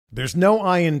There's no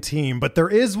I in team, but there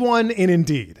is one in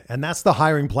Indeed, and that's the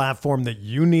hiring platform that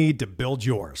you need to build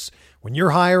yours. When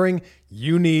you're hiring,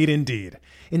 you need Indeed.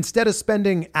 Instead of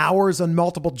spending hours on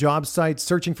multiple job sites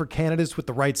searching for candidates with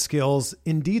the right skills,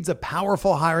 Indeed's a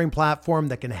powerful hiring platform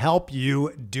that can help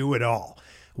you do it all.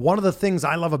 One of the things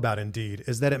I love about Indeed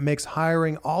is that it makes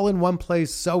hiring all in one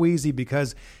place so easy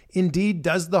because Indeed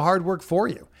does the hard work for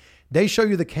you. They show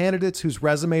you the candidates whose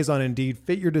resumes on Indeed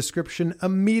fit your description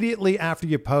immediately after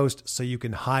you post so you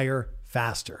can hire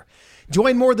faster.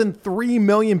 Join more than 3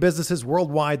 million businesses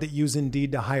worldwide that use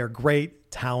Indeed to hire great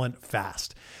talent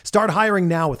fast. Start hiring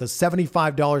now with a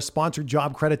 $75 sponsored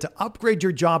job credit to upgrade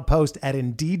your job post at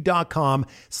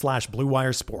Indeed.com/Blue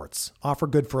Wire Sports. Offer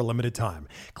good for a limited time.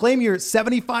 Claim your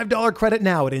 $75 credit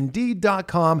now at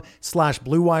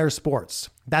Indeed.com/Blue Wire Sports.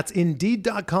 That's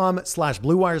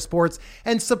Indeed.com/Blue Wire Sports,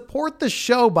 and support the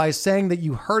show by saying that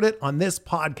you heard it on this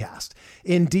podcast.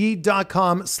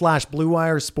 Indeed.com/Blue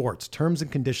Wire Sports. Terms and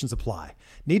conditions apply.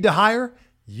 Need to hire?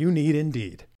 You need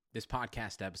Indeed. This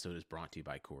podcast episode is brought to you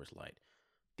by Coors Light.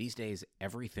 These days,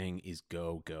 everything is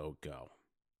go, go, go.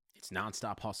 It's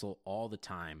nonstop hustle all the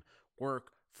time.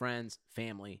 Work, friends,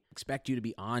 family, expect you to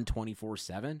be on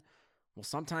 24/7. Well,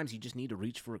 sometimes you just need to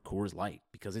reach for a Coors Light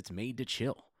because it's made to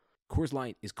chill. Coors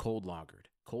Light is cold lagered,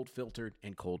 cold filtered,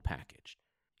 and cold packaged.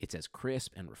 It's as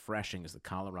crisp and refreshing as the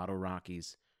Colorado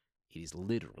Rockies. It is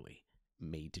literally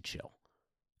made to chill.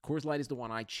 Coors Light is the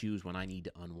one I choose when I need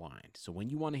to unwind. So when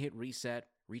you want to hit reset,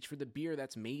 reach for the beer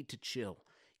that's made to chill.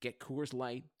 Get Coors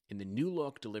Light in the new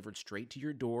look delivered straight to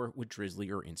your door with Drizzly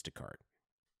or Instacart.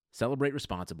 Celebrate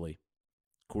responsibly.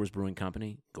 Coors Brewing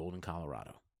Company, Golden,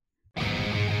 Colorado. Trying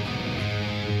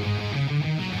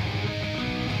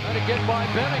to get by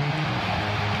Benning.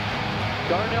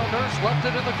 Darnell Nurse left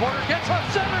it in the corner, gets up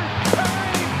center.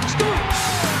 Perry scores!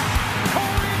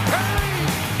 Corey Perry!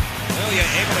 Ilya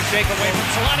able to shake away from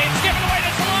Solani. It's given away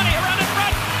to Solani around in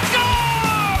front.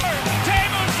 Score!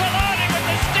 Teemu Solani with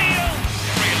the steal.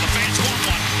 Three in the fence,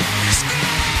 1-1.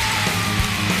 Score!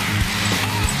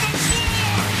 Off the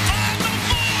floor! On the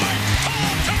board!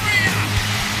 Paul Kariya!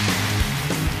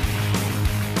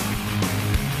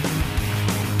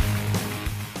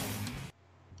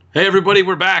 Hey everybody,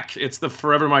 we're back. It's the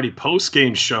Forever Mighty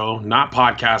post-game show, not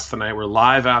podcast tonight. We're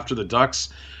live after the Ducks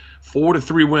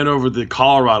 4-3 win over the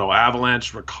Colorado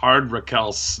Avalanche.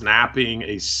 Rakell snapping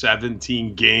a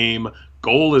 17-game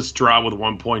goalless draw with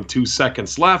 1.2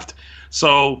 seconds left.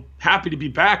 So happy to be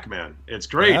back, man. It's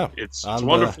great. Yeah, it's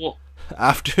wonderful.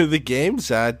 After the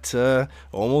games at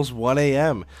almost 1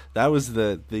 a.m. That was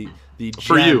the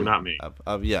for you, not me.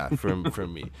 Yeah,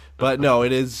 from me. But no,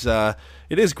 it is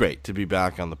great to be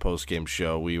back on the post game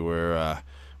show. We were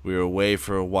away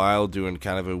for a while doing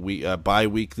kind of a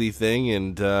bi-weekly thing,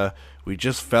 and we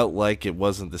just felt like it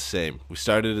wasn't the same. We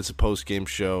started as a post game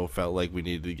show, felt like we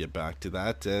needed to get back to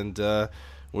that, and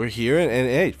we're here. And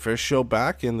hey, first show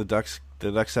back, and the Ducks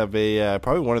have a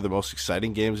probably one of the most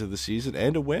exciting games of the season,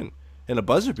 and a win, and a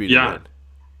buzzer beater win.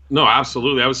 No,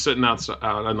 absolutely. I was sitting out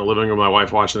in the living room with my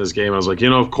wife watching this game. I was like,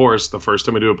 of course, the first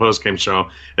time we do a post-game show,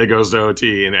 it goes to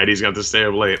OT, and Eddie's got to stay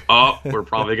up late. Oh, we're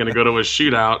probably going to go to a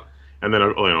shootout. And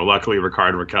then, luckily,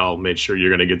 Rakell made sure you're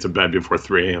going to get to bed before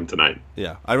 3 a.m. tonight.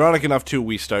 Yeah. Ironic enough, too,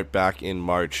 we start back in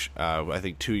March, I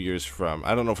think 2 years from,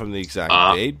 I don't know from the exact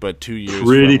date, but 2 years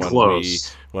pretty from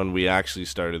close. when we actually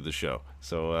started the show.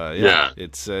 So,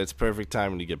 it's perfect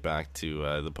time to get back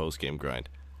to the post-game grind.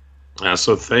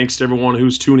 So thanks to everyone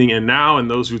who's tuning in now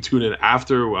and those who tune in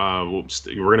after. We're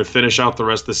going to finish out the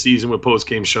rest of the season with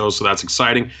post-game shows, so that's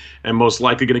exciting, and most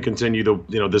likely going to continue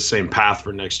this same path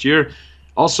for next year.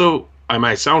 Also, I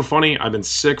might sound funny. I've been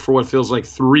sick for what feels like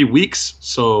 3 weeks,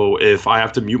 so if I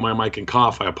have to mute my mic and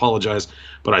cough, I apologize,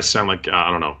 but I sound like, I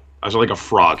don't know. I sound like a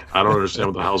frog. I don't understand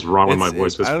what the hell's wrong with my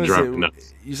voice. It's driving me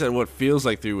nuts. You said what feels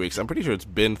like 3 weeks. I'm pretty sure it's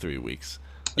been 3 weeks.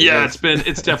 Yeah, it's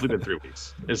definitely been 3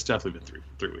 weeks. It's definitely been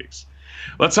three weeks.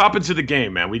 Let's hop into the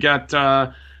game, man. We got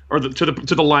to the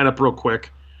lineup real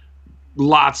quick.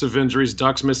 Lots of injuries.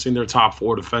 Ducks missing their top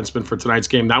 4 defensemen for tonight's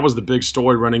game. That was the big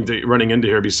story running into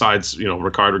here. Besides,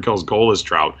 Rakell's goalless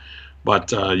drought,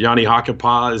 but Yanni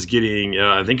Hakanpää is getting.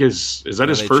 I think is that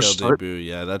his NHL first start? Debut?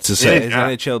 Yeah, that's his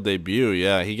NHL debut.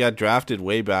 Yeah, he got drafted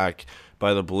way back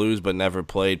by the Blues, but never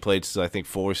played. Played I think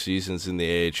 4 seasons in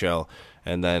the AHL.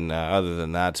 And then other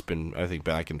than that, it's been, I think,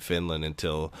 back in Finland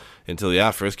until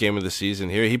first game of the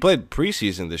season here. He played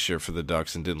preseason this year for the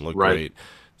Ducks and didn't look great.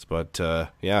 But,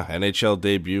 NHL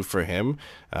debut for him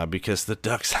because the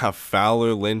Ducks have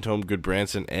Fowler, Lindholm,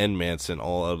 Goodbranson, and Manson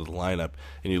all out of the lineup.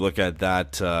 And you look at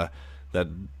that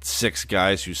 6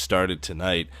 guys who started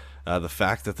tonight, the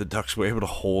fact that the Ducks were able to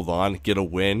hold on, get a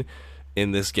win,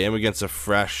 in this game against a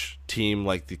fresh team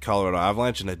like the Colorado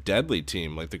Avalanche and a deadly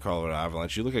team like the Colorado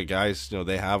Avalanche. You look at guys,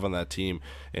 they have on that team,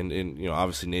 and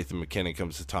obviously Nathan McKinnon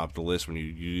comes to the top of the list when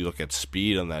you look at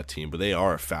speed on that team, but they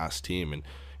are a fast team. And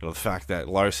the fact that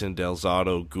Larson,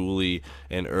 Delzato, Gooley,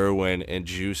 and Irwin, and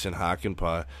Juice and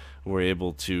Hakanpää were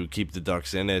able to keep the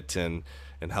Ducks in it and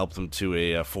help them to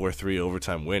a 4-3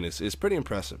 overtime win is pretty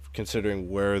impressive, considering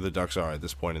where the Ducks are at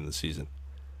this point in the season.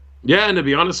 Yeah, and to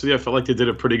be honest with you, I felt like they did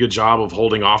a pretty good job of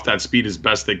holding off that speed as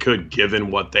best they could, given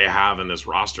what they have in this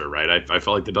roster, right? I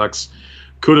felt like the Ducks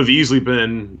could have easily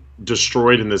been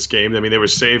destroyed in this game. I mean, they were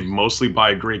saved mostly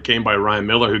by a great game by Ryan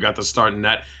Miller, who got the start in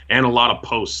net, and a lot of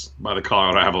posts by the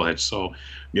Colorado Avalanche. So,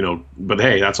 but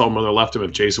hey, that's all Miller left him.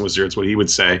 If Jason was here, it's what he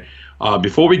would say.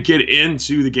 Before we get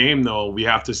into the game, though, we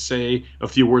have to say a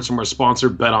few words from our sponsor,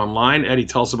 BetOnline. Eddie,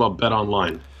 tell us about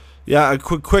BetOnline. Yeah, a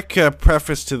quick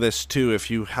preface to this, too. If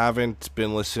you haven't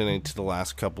been listening to the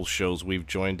last couple shows, we've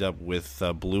joined up with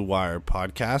Blue Wire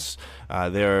Podcasts.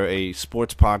 They're a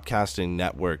sports podcasting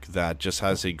network that just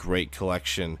has a great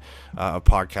collection of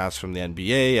podcasts from the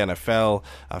NBA, NFL,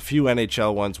 a few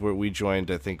NHL ones where we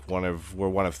joined. I think we're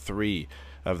one of 3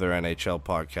 of their NHL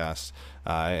podcasts,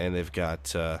 and they've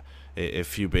got a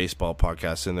few baseball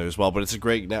podcasts in there as well. But it's a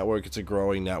great network. It's a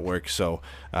growing network. So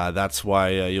that's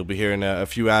why you'll be hearing a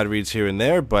few ad reads here and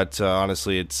there. But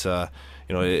honestly, it's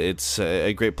it's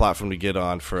a great platform to get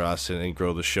on for us and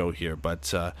grow the show here.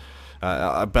 But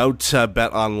about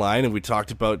BetOnline, and we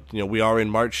talked about, we are in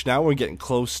March now. We're getting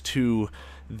close to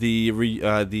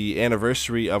the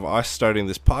anniversary of us starting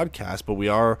this podcast, but we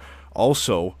are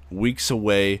also weeks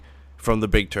away from the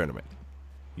big tournament.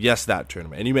 Yes, that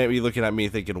tournament. And you may be looking at me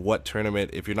thinking, what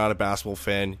tournament? If you're not a basketball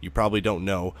fan, you probably don't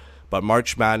know. But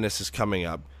March Madness is coming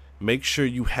up. Make sure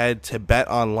you head to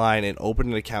BetOnline and open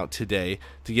an account today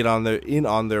to get on their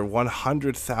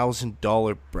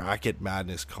 $100,000 Bracket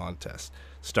Madness contest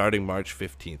starting March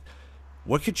 15th.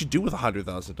 What could you do with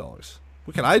 $100,000?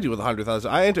 What can I do with $100,000?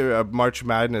 I enter a March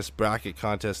Madness bracket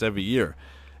contest every year,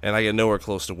 and I get nowhere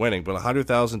close to winning. But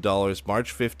 $100,000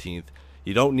 March 15th.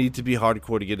 You don't need to be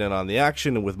hardcore to get in on the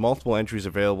action, and with multiple entries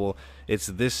available, it's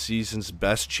this season's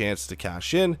best chance to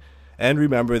cash in. And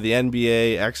remember, the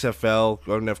NBA, XFL,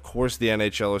 and of course the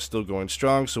NHL are still going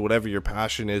strong, so whatever your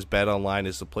passion is, BetOnline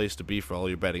is the place to be for all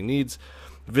your betting needs.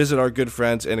 Visit our good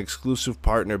friends and exclusive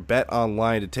partner,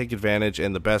 BetOnline, to take advantage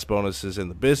and the best bonuses in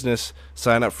the business.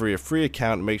 Sign up for your free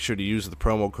account and make sure to use the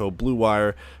promo code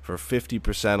BlueWire for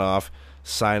 50% off.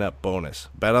 Sign-up bonus.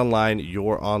 BetOnline,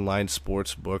 your online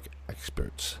sportsbook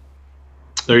experts.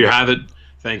 There you have it.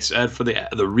 Thanks, Ed, for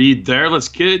the read there. Let's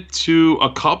get to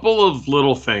a couple of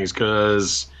little things,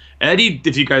 because Eddie,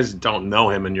 if you guys don't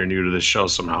know him and you're new to this show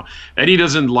somehow, Eddie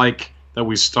doesn't like that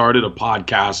we started a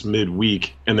podcast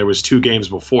midweek and there was 2 games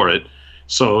before it.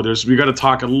 So we got to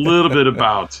talk a little bit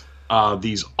about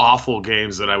these awful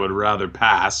games that I would rather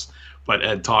pass. But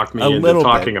Ed talked me into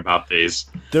talking about these.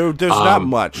 There's not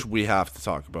much we have to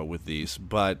talk about with these,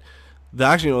 but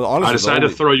honestly, I decided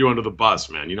to throw you under the bus,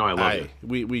 man. I love it.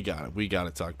 We got it. We got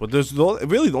to talk. But there's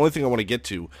really the only thing I want to get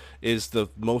to is the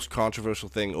most controversial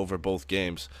thing over both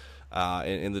games.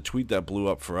 And the tweet that blew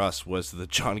up for us was the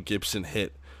John Gibson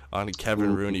hit on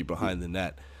Kevin Rooney behind the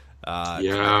net.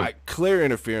 Clear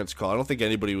interference call. I don't think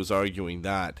anybody was arguing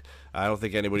that. I don't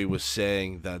think anybody was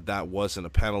saying that wasn't a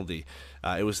penalty.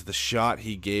 It was the shot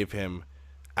he gave him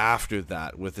after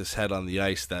that with his head on the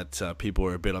ice that people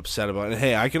were a bit upset about. And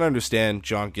hey, I can understand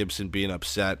John Gibson being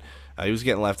upset. He was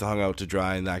getting left hung out to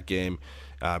dry in that game,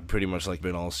 pretty much like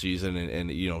been all season,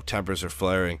 and tempers are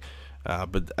flaring.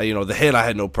 But the hit I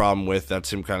had no problem with.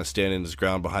 That's him kind of standing his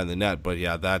ground behind the net. But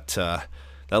yeah, that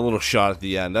little shot at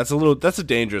the end, that's a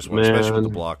dangerous one, man. Especially with the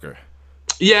blocker.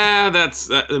 Yeah,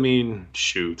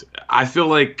 shoot. I feel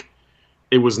like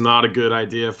it was not a good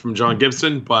idea from John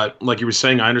Gibson, but like you were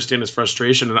saying, I understand his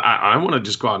frustration, and I want to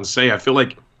just go out and say, I feel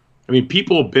like,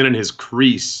 people have been in his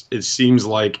crease, it seems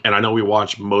like, and I know we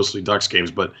watch mostly Ducks games,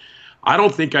 but I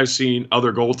don't think I've seen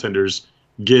other goaltenders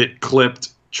get clipped,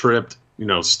 tripped,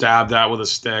 stabbed out with a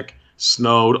stick,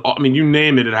 snowed. You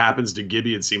name it, it happens to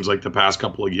Gibby, it seems like, the past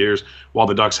couple of years, while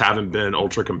the Ducks haven't been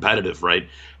ultra competitive, right?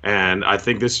 And I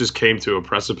think this just came to a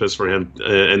precipice for him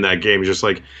in that game. Just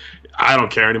like, I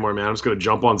don't care anymore, man. I'm just going to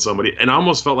jump on somebody. And I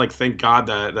almost felt like, thank God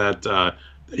that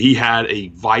he had a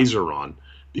visor on,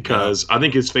 because I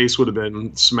think his face would have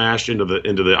been smashed into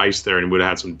the ice there and would have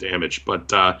had some damage.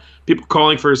 But people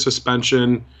calling for a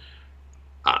suspension,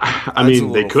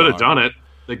 they could have done it.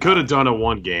 They could have done it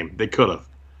one game. They could have.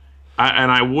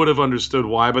 And I would have understood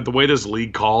why. But the way this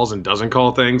league calls and doesn't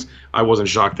call things, I wasn't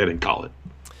shocked they didn't call it.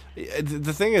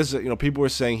 The thing is, people were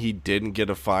saying he didn't get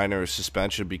a fine or a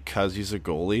suspension because he's a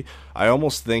goalie. I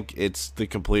almost think it's the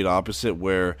complete opposite,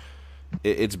 where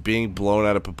it's being blown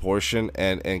out of proportion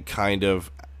and kind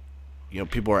of,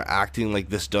 people are acting like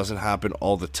this doesn't happen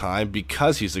all the time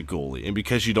because he's a goalie, and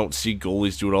because you don't see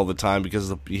goalies do it all the time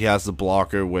because he has the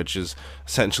blocker, which is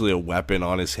essentially a weapon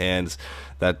on his hands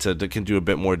that can do a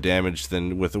bit more damage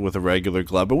than with a regular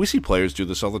glove. But we see players do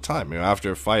this all the time.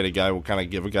 After a fight, a guy will kind of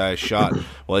give a guy a shot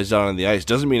while he's down on the ice.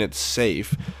 Doesn't mean it's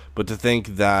safe, but to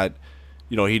think that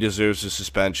he deserves a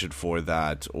suspension for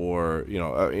that, or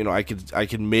I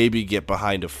could maybe get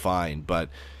behind a fine, but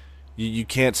you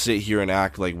can't sit here and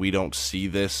act like we don't see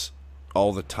this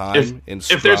all the time.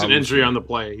 If there's an injury on the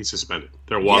play, he's suspended.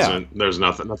 There wasn't. Yeah. There's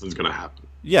nothing. Nothing's going to happen.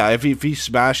 Yeah, if he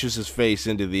smashes his face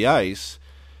into the ice,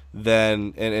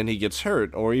 then and he gets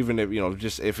hurt, or even if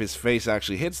just if his face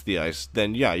actually hits the ice,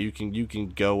 then yeah, you can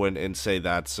go and say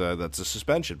that's a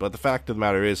suspension. But the fact of the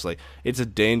matter is, it's a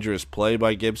dangerous play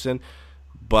by Gibson.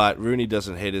 But Rooney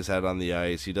doesn't hit his head on the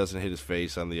ice. He doesn't hit his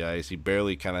face on the ice. He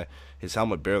barely his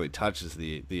helmet barely touches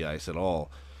the ice at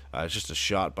all. It's just a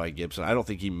shot by Gibson. I don't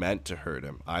think he meant to hurt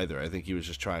him either. I think he was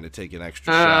just trying to take an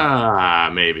extra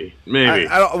shot. Maybe. I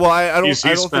don't. He's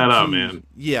fed up, man.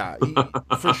 Yeah,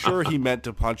 for sure he meant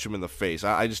to punch him in the face.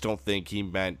 I just don't think he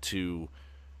meant to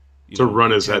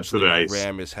run his head through the ice,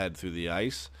 ram his head through the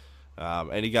ice.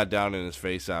 And he got down in his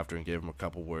face after and gave him a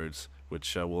couple words,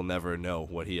 which we'll never know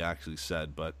what he actually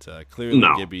said. But clearly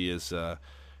Gibby is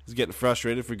getting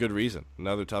frustrated for good reason.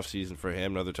 Another tough season for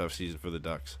him, another tough season for the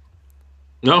Ducks.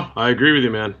 No, I agree with you,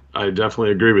 man. I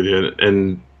definitely agree with you.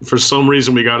 And for some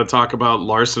reason, we got to talk about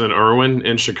Larson and Irwin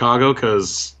in Chicago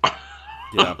because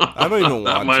yeah, I don't even want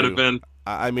that might have been.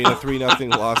 I mean, a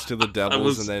 3-0 loss to the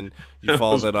Devils, and then you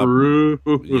follow that up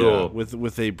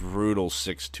with a brutal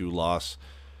 6-2 loss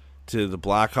to the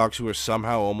Blackhawks, who are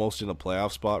somehow almost in a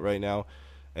playoff spot right now.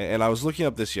 And I was looking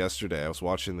up this yesterday. I was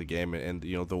watching the game, and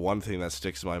the one thing that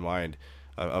sticks in my mind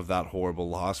of that horrible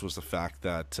loss was the fact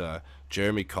that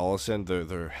Jeremy Collison,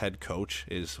 their head coach,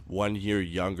 is 1 year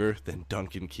younger than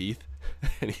Duncan Keith,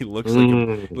 and he looks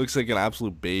like an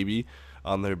absolute baby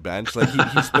on their bench.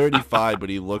 He's 35, but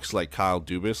he looks like Kyle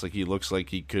Dubas. He looks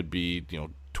like he could be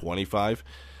 25.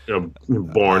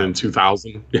 Born in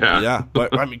 2000. Yeah,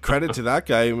 but I mean, credit to that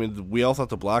guy. I mean, we all thought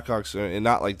the Blackhawks, and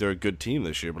not like they're a good team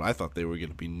this year, but I thought they were going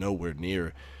to be nowhere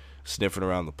near sniffing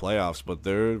around the playoffs. But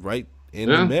they're right in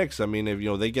the mix. I mean,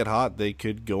 if they get hot, they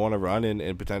could go on a run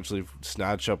and potentially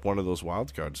snatch up one of those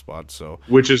wild card spots. So,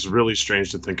 which is really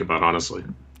strange to think about, honestly.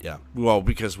 Yeah, well,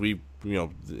 because the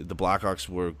Blackhawks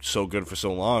were so good for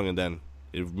so long, and then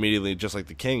immediately, just like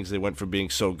the Kings, they went from being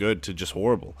so good to just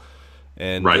horrible.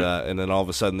 And right. And then all of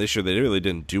a sudden this year they really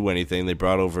didn't do anything. They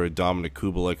brought over Dominic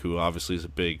Kubalik, who obviously is a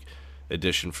big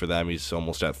addition for them. He's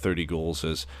almost at 30 goals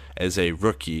as a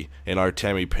rookie, an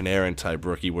Artemi Panarin type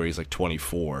rookie where he's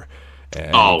 24.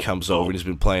 And he comes over and he's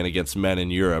been playing against men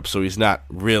in Europe, so he's not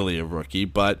really a rookie.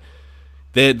 But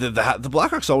the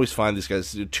Blackhawks always find these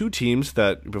guys. Two teams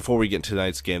that, before we get into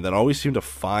tonight's game, that always seem to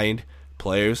find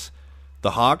players.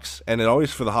 The Hawks, and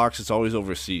for the Hawks, it's always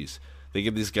overseas. They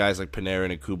get these guys like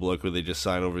Panarin and Kubalik, who they just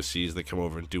sign overseas. They come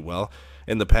over and do well.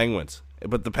 And the Penguins.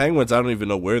 But the Penguins, I don't even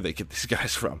know where they get these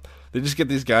guys from. They just get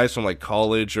these guys from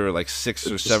college or 6th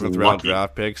or 7th round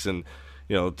draft picks, and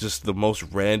just the most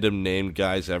random named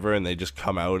guys ever. And they just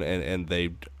come out and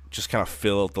they just kind of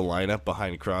fill out the lineup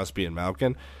behind Crosby and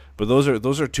Malkin. But those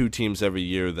are two teams every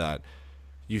year that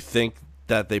you think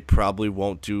that they probably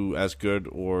won't do as good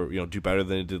or do better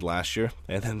than they did last year,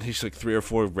 and then these 3 or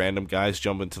 4 random guys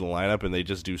jump into the lineup and they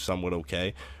just do somewhat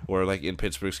okay, or in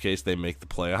Pittsburgh's case they make the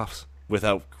playoffs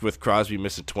with Crosby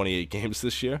missing 28 games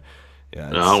this year. Yeah.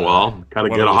 Gotta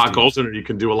get a hot goaltender. You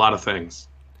can do a lot of things.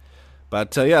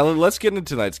 But let's get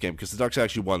into tonight's game, because the Ducks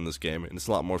actually won this game, and it's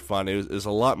a lot more fun. It was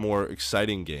a lot more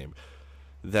exciting game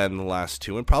than the last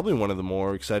two, and probably one of the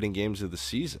more exciting games of the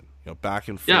season. Back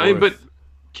and forth. Yeah, but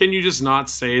can you just not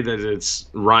say that it's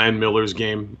Ryan Miller's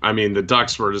game? I mean, the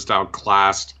Ducks were just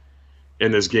outclassed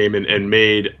in this game and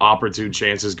made opportune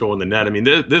chances go in the net. I mean,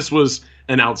 this was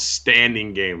an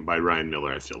outstanding game by Ryan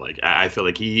Miller, I feel like. I feel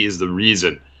like he is the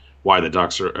reason why the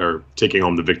Ducks are taking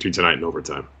home the victory tonight in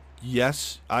overtime.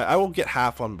 Yes, I will get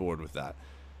half on board with that.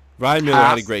 Ryan Miller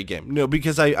had a great game. No,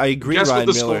 because I agree. Guess Ryan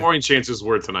what the Miller, scoring chances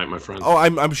were tonight, my friend? Oh,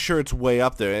 I'm sure it's way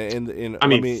up there. I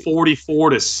mean,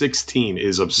 44-16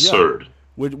 is absurd. Yeah.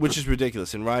 Which is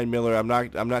ridiculous. And Ryan Miller, I'm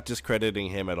not discrediting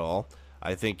him at all.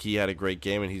 I think he had a great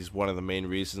game, and he's one of the main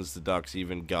reasons the Ducks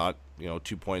even got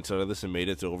 2 points out of this and made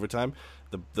it to overtime.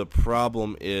 The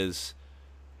problem is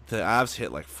the Avs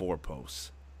hit 4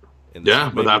 posts.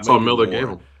 But that's all Miller gave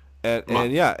him.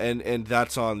 And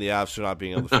that's on the Avs for not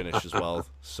being able to finish as well.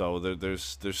 So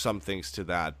there's some things to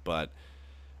that, but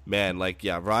man,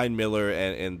 Ryan Miller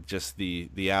and just the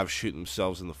Avs shooting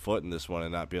themselves in the foot in this one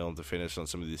and not being able to finish on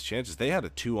some of these chances. They had a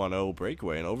 2-on-0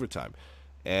 breakaway in overtime.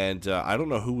 And I don't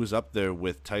know who was up there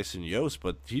with Tyson Jost,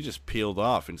 but he just peeled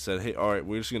off and said, hey, all right,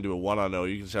 we're just going to do a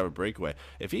 1-on-0. You can just have a breakaway.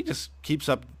 If he just keeps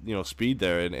up speed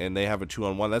there and they have a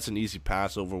 2-on-1, that's an easy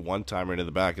pass over one-timer into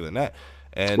the back of the net.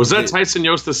 And was that Tyson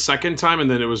Jost the second time, and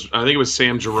then I think it was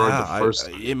Sam Girard the first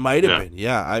time? It might have been,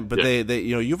 they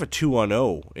you have a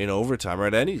 2-on-0 in overtime,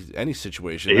 right? Any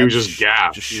situation. He was just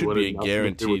gassed. Just should be a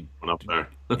guaranteed. Up there.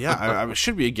 It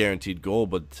should be a guaranteed goal,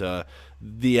 but the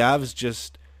Avs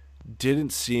just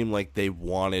didn't seem like they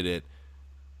wanted it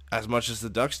as much as the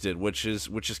Ducks did, which is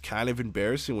kind of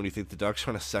embarrassing when you think the Ducks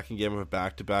are on a second game of a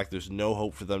back-to-back. There's no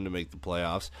hope for them to make the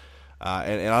playoffs,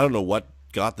 and I don't know what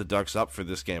got the Ducks up for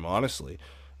this game, honestly.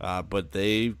 But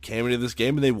they came into this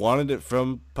game and they wanted it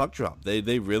from puck drop.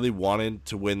 They really wanted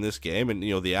to win this game, and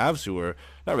the Avs, who were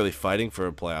not really fighting for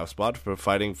a playoff spot, but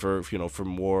fighting for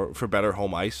better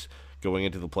home ice going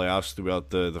into the playoffs throughout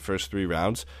the first 3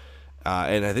 rounds.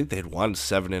 And I think they had won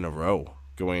 7 in a row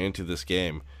going into this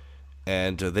game,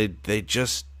 and they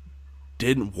just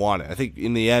didn't want it. I think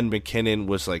in the end, McKinnon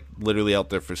was literally out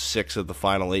there for 6 of the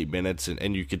final 8 minutes,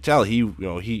 and you could tell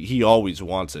he always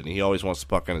wants it, and he always wants the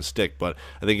puck on his stick. But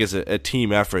I think as a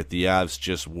team effort, the Avs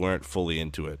just weren't fully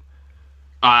into it.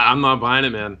 I'm not buying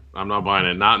it, man. I'm not buying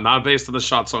it. Not based on the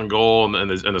shots on goal and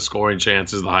the scoring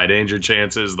chances, the high danger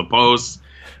chances, the posts.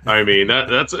 I mean,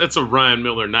 it's a Ryan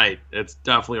Miller night. It's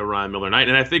definitely a Ryan Miller night,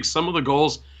 and I think some of the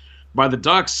goals by the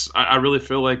Ducks, I really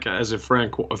feel like as if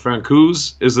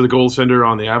Francouz is the goaltender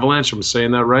on the Avalanche. I'm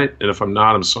saying that right, and if I'm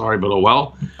not, I'm sorry, but oh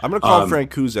well. I'm going to call him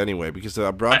Francouz anyway because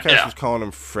the broadcast was calling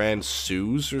him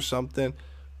Francouz or something.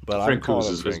 But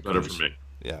Francouz is better for me.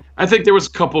 Yeah, I think there was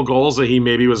a couple goals that he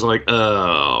maybe was kind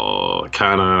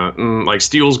of like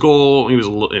Steele's goal. He was,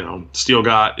 Steele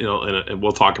got, and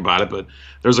we'll talk about it. But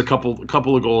there's a couple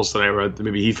of goals that I read that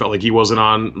maybe he felt like he wasn't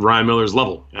on Ryan Miller's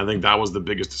level. I think that was the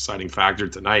biggest deciding factor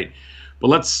tonight. But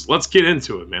let's get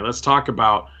into it, man. Let's talk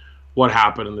about what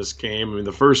happened in this game. I mean,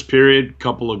 the first period,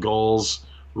 couple of goals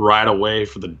right away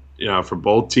for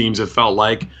both teams. It felt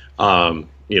like.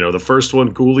 The first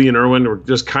one, Gooley and Irwin were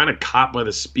just kind of caught by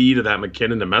the speed of that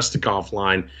McKinnon-Nemestikov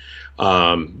line.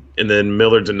 And then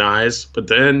Miller denies. But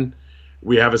then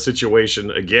we have a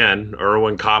situation, again,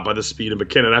 Irwin caught by the speed of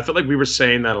McKinnon. I feel like we were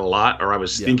saying that a lot, or I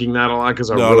was thinking that a lot because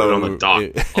I wrote it on the doc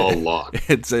a lot.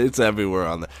 It's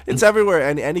everywhere it's everywhere,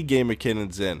 and any game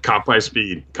McKinnon's in. Caught by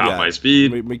speed.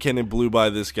 McKinnon blew by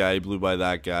this guy, blew by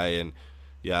that guy, and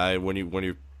when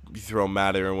you throw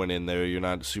Matt Irwin in there, you're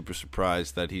not super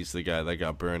surprised that he's the guy that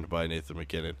got burned by Nathan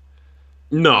McKinnon.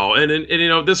 No, and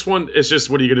this one is just,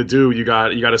 what are you going to do? You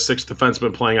got a 6th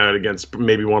defenseman playing out against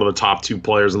maybe one of the top 2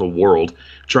 players in the world.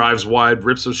 Drives wide,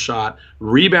 rips a shot,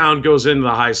 rebound goes into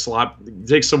the high slot,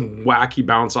 takes some wacky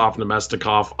bounce off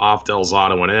Nemestikov, off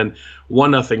Delzato and in.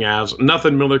 1-0 Avs.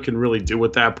 Nothing Miller can really do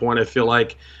at that point. I feel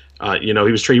like,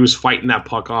 he was fighting that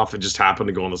puck off. It just happened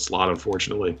to go in the slot,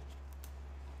 unfortunately.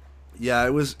 Yeah,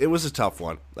 it was a tough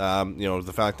one.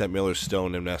 The fact that Miller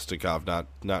stoned Nemestikov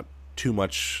not too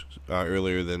much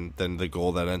earlier than the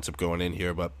goal that ends up going in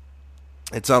here, but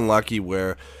it's unlucky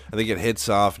where I think it hits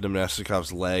off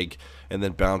Nemestikov's leg and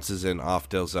then bounces in off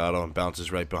Delzato and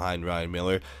bounces right behind Ryan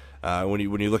Miller. When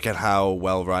you look at how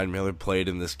well Ryan Miller played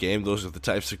in this game, those are the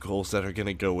types of goals that are going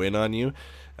to go in on you.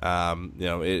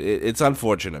 It's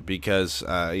unfortunate because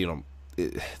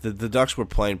the Ducks were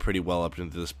playing pretty well up to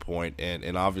this point,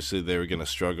 and obviously they were going to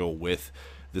struggle with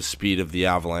the speed of the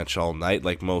Avalanche all night,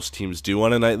 like most teams do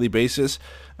on a nightly basis.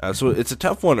 So it's a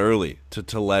tough one early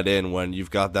to let in when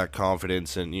you've got that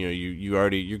confidence, and your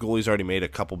goalie's already made a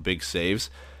couple big saves,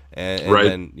 and right.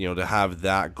 Then to have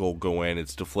that goal go in,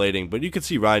 it's deflating. But you could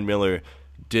see Ryan Miller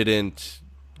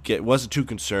wasn't too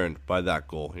concerned by that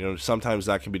goal. Sometimes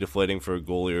that can be deflating for a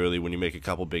goalie early when you make a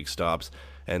couple big stops,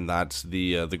 and that's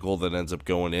the goal that ends up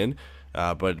going in.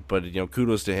 But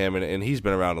kudos to him, and he's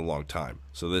been around a long time.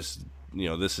 So this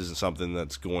isn't something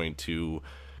that's going to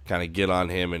kind of get on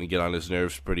him and get on his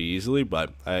nerves pretty easily.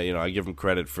 But I give him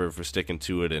credit for sticking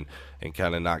to it and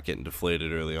kind of not getting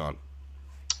deflated early on.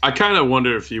 I kind of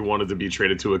wonder if he wanted to be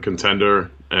traded to a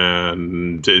contender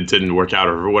and it didn't work out,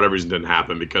 or for whatever reason didn't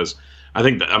happen, because I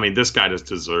think this guy just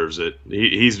deserves it.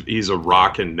 He's a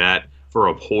rock and net for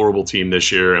a horrible team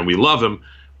this year, and we love him.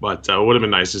 But it would have been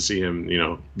nice to see him,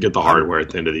 get the hardware at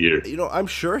the end of the year. I'm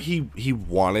sure he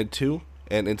wanted to,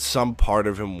 and some part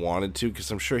of him wanted to,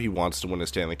 because I'm sure he wants to win a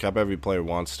Stanley Cup. Every player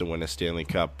wants to win a Stanley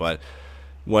Cup, but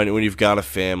when you've got a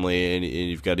family and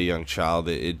you've got a young child,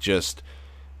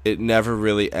 it never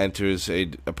really enters a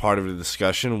part of the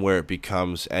discussion where it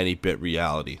becomes any bit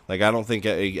reality. Like, I don't think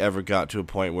it ever got to a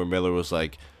point where Miller was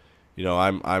like,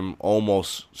 I'm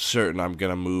almost certain I'm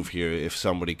going to move here if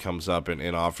somebody comes up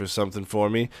and offers something for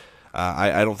me.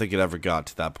 I don't think it ever got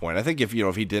to that point. I think if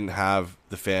he didn't have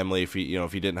the family, if he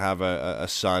didn't have a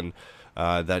son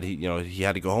that he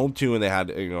had to go home to, and they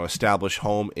had establish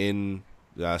home in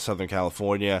Southern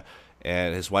California,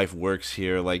 and his wife works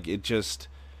here, like, it just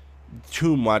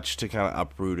too much to kind of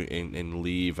uproot and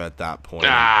leave at that point.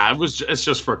 It's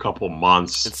just for a couple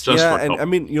months.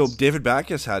 David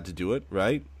Backes had to do it,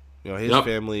 right? His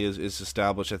family is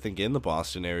established, I think, in the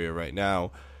Boston area right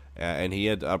now, and he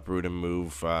had to uproot and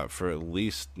move for at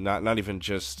least not even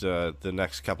just the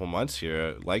next couple months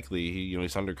here. Likely,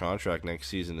 he's under contract next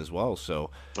season as well. So,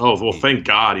 thank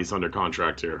God he's under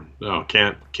contract here. No,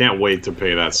 can't wait to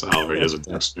pay that salary as a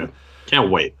Ducks fan. Can't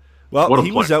wait. Well,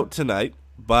 he was out tonight,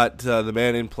 but the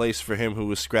man in place for him who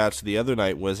was scratched the other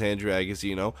night was Andrew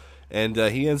Agozzino. And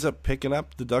he ends up picking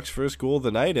up the Ducks' first goal of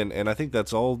the night, and I think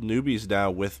that's all newbies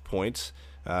now with points.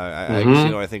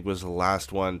 Agozzino, I think, was the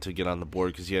last one to get on the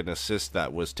board because he had an assist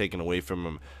that was taken away from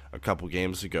him a couple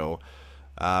games ago.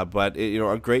 But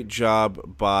a great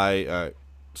job by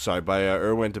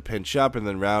Irwin to pinch up, and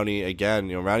then Rowney again.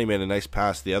 Rowney made a nice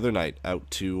pass the other night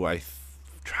out to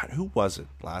who was it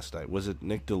last night? Was it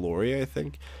Nick Deslauriers, I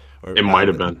think? Or, it might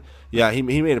have been. Yeah, he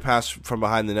made a pass from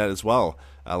behind the net as well.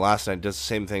 Last night, does the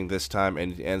same thing this time,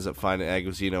 and ends up finding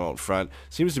Agozzino out front.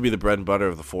 Seems to be the bread and butter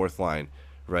of the fourth line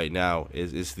right now,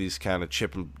 is these kind of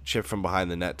chip from behind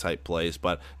the net type plays.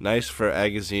 But nice for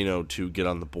Agozzino to get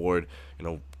on the board.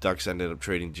 Ducks ended up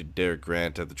trading Derek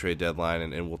Grant at the trade deadline,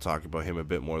 and we'll talk about him a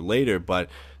bit more later. But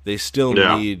they still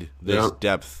need this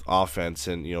depth offense,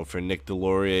 and for Nick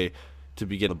Deslauriers to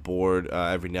be getting the board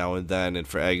every now and then, and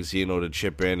for Agozzino to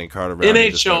chip in and Carter Rowney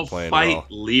to start playing fight well.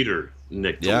 Leader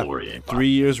Nick Deslauriers. 3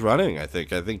 years running, I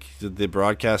think. I think the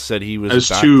broadcast said he was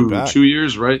back to to back. 2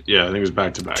 years, right? Yeah, I think it was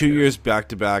back to back. 2 years back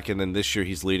to back, and then this year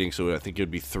he's leading, so I think it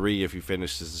would be 3 if he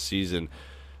finishes the season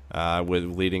with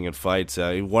leading in fights.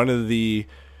 One of the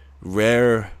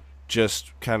rare,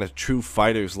 just kind of true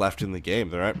fighters left in the game.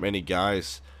 There aren't many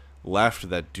guys left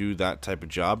that do that type of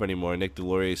job anymore. Nick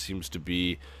Deslauriers seems to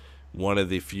be one of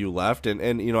the few left, and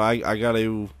I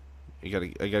gotta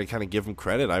kind of give him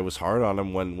credit. I was hard on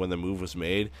him when the move was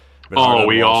made.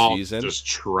 We all just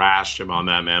trashed him on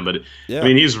that, man. But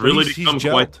he's really become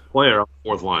quite the player on the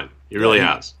fourth line. He really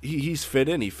has. He's fit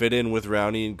in. He fit in with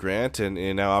Rowney and Grant, and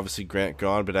now obviously Grant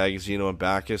gone, but Agozzino and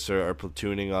Backes are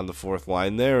platooning on the fourth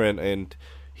line there, and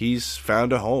he's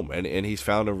found a home, and he's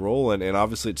found a role, and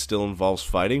obviously it still involves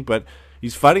fighting, but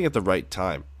he's fighting at the right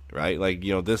time. Right,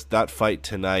 that fight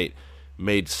tonight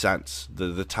made sense.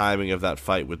 The timing of that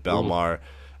fight with Bellemare,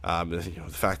 the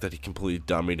fact that he completely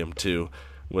dummied him too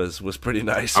was pretty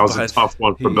nice. That was a tough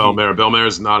one for Bellemare. Bellemare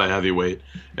is not a heavyweight,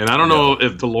 and I don't know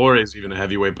if Deslauriers is even a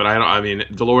heavyweight, but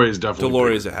Deslauriers is definitely.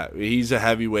 Deslauriers he's a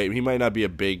heavyweight. He might not be a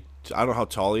big. I don't know how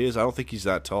tall he is. I don't think he's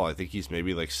that tall. I think he's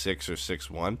maybe like 6 or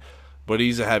 6'1", but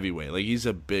he's a heavyweight. Like, he's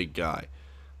a big guy.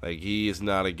 Like, he is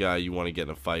not a guy you want to get in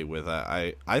a fight with.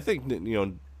 I think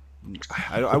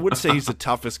I wouldn't say he's the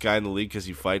toughest guy in the league because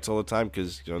he fights all the time.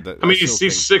 Because he's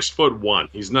 6'1".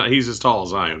 He's as tall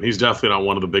as I am. He's definitely not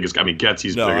one of the biggest.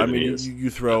 Getsy's bigger than he is.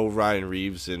 You throw Ryan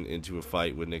Reeves into a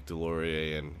fight with Nick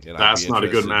Deslauriers, and that's not a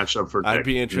good matchup for Nick. I'd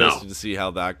be interested to see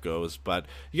how that goes. But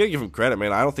you gotta give him credit,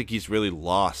 man. I don't think he's really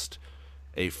lost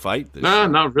a fight this year.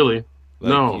 Not really. He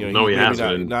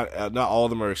hasn't. Not all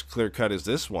of them are as clear cut as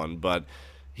this one, but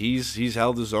he's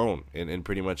held his own in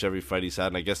pretty much every fight he's had,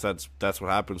 and I guess that's what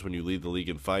happens when you lead the league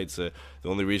in fights. The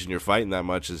only reason you're fighting that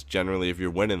much is generally if you're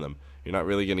winning them. You're not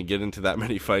really going to get into that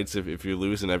many fights if you're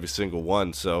losing every single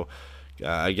one. So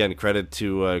again, credit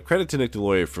to Nick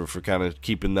Deslauriers for kind of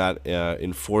keeping that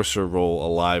enforcer role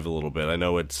alive a little bit. I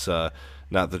know it's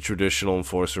not the traditional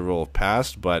enforcer role of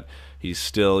past, but he's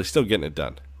still getting it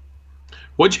done.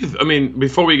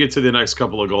 Before we get to the next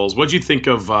couple of goals, what'd you think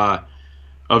of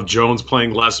Jones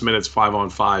playing less minutes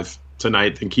 5-on-5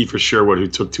 tonight than Kiefer Sherwood, who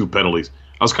took 2 penalties?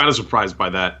 I was kind of surprised by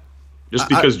that, just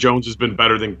because Jones has been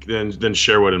better than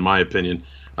Sherwood, in my opinion.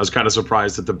 I was kind of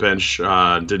surprised that the bench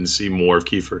didn't see more of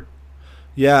Kiefer.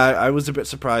 Yeah, I was a bit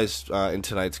surprised in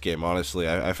tonight's game, honestly.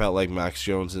 I felt like Max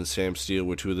Jones and Sam Steele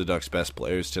were two of the Ducks' best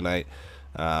players tonight.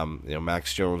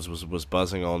 Max Jones was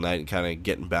buzzing all night and kind of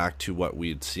getting back to what we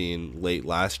had seen late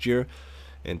last year.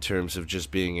 in terms of just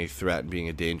being a threat and being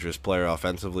a dangerous player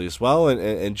offensively as well,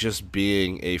 and just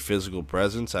being a physical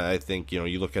presence. I think,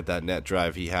 you look at that net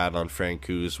drive he had on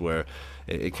Francouz where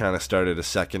it kind of started a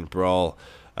second brawl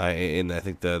in, I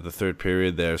think, the third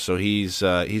period there. So he's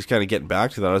kind of getting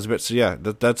back to that. I was a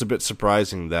bit, that's a bit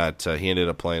surprising that he ended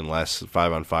up playing less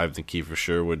 5-on-5 than Kiefer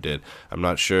Sherwood did. I'm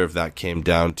not sure if that came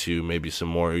down to maybe some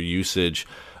more usage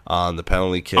on the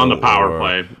penalty kill. On the power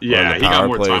play. Yeah, he got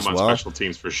more time on well. special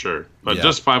teams for sure. But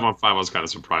just 5-on-5, I was kind of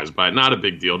surprised by it. Not a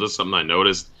big deal, just something I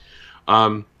noticed.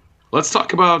 Let's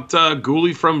talk about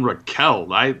Gooley from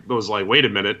Rakell. I was like, wait a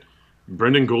minute.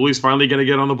 Brendan Gooley's finally going to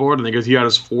get on the board. I think he got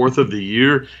his 4th of the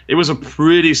year. It was a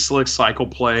pretty slick cycle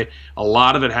play. A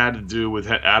lot of it had to do with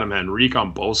Adam Henrique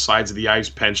on both sides of the ice,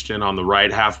 pinched in on the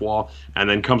right half wall, and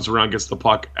then comes around, gets the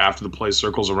puck after the play,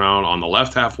 circles around on the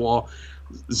left half wall,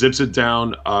 zips it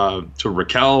down to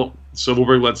Rakell.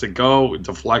 Silverberg lets it go. It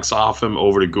deflects off him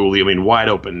over to Gooley. I mean, wide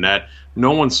open net.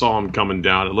 No one saw him coming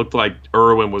down. It looked like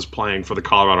Irwin was playing for the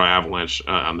Colorado Avalanche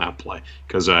on that play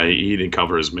because he didn't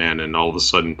cover his man, and all of a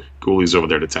sudden Gooley's over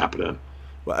there to tap it in.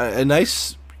 Well, a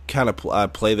nice kind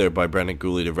of play there by Brendan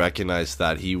Gooley to recognize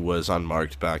that he was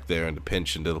unmarked back there and to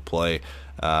pinch into the play.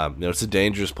 It's a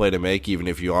dangerous play to make even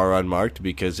if you are unmarked,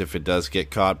 because if it does get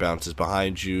caught, bounces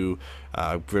behind you,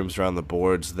 brims around the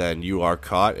boards, then you are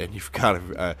caught, and you've got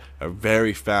a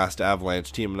very fast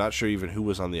Avalanche team. I'm not sure even who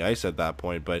was on the ice at that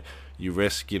point, but you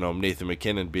risk, Nathan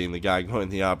McKinnon being the guy going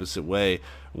the opposite way,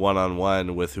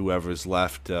 one-on-one with whoever's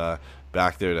left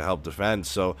back there to help defend.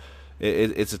 So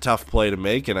it's a tough play to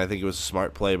make, and I think it was a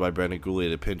smart play by Brendan Gooley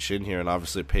to pinch in here, and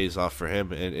obviously it pays off for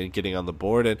him in getting on the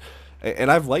board.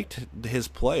 And I've liked his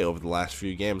play over the last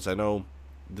few games. I know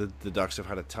the Ducks have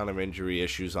had a ton of injury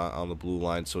issues on the blue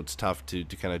line, so it's tough to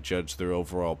kind of judge their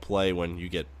overall play when you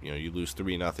get, you lose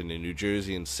 3-0 in New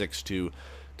Jersey and 6-2 to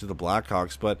the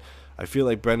Blackhawks. But I feel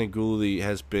like Brendan Gooley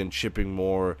has been chipping in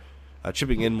more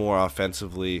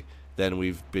offensively than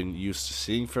we've been used to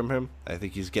seeing from him. I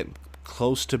think he's getting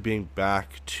close to being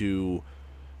back to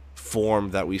form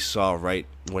that we saw right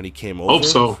when he came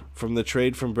over from the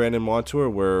trade from Brandon Montour,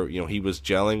 where he was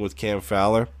gelling with Cam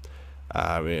Fowler.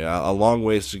 A long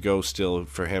ways to go still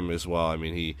for him as well. I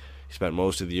mean, he spent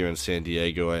most of the year in San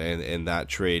Diego, and that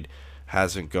trade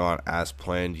hasn't gone as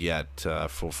planned yet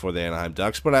for the Anaheim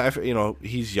Ducks. But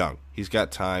he's young. He's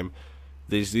got time.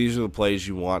 These are the plays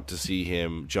you want to see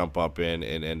him jump up in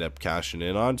and end up cashing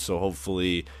in on. So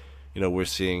hopefully, we're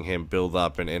seeing him build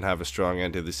up and have a strong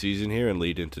end to the season here and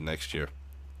lead into next year.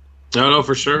 No,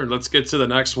 for sure. Let's get to the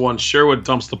next one. Sherwood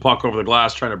dumps the puck over the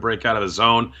glass, trying to break out of the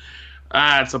zone.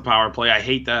 It's a power play. I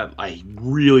hate that. I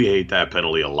really hate that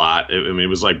penalty a lot. It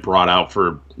was like brought out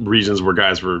for reasons where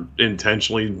guys were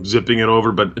intentionally zipping it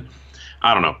over, but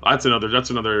I don't know. That's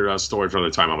another story for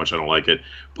another time how much I don't like it.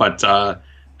 But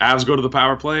Avs go to the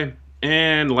power play,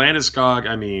 and Landeskog,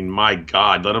 I mean, my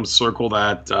God, let him circle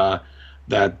that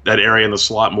area in the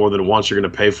slot more than once. You're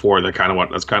going to pay for it. That's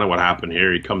kind of what happened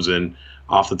here. He comes in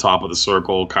off the top of the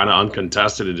circle, kind of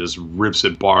uncontested, and just rips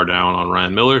it bar down on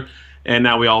Ryan Miller. And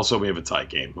now we have a tight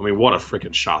game. I mean, what a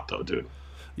freaking shot, though, dude.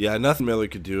 Yeah, nothing Miller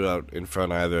could do out in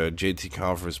front either. JT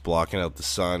Compher's blocking out the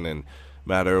sun, and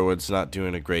Matt Irwin's not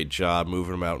doing a great job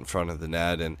moving him out in front of the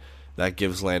net, and that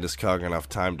gives Landeskog enough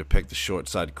time to pick the short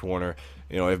side corner.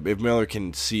 If Miller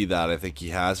can see that, I think he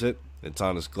has it. It's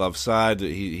on his glove side.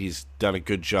 He's done a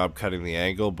good job cutting the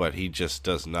angle, but he just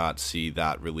does not see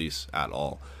that release at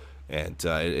all. And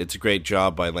it's a great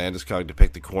job by Landeskog to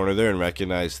pick the corner there and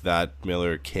recognize that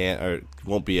Miller can't or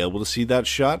won't be able to see that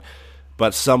shot,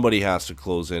 but somebody has to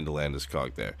close into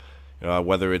Landeskog there.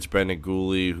 Whether it's Brendan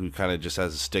Gooley, who kind of just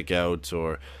has a stick out,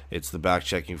 or it's the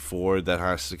back-checking forward that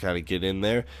has to kind of get in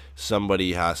there,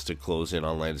 somebody has to close in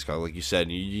on Landeskog. Like you said,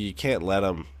 you can't let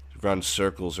him run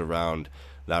circles around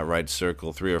that right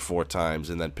circle 3 or 4 times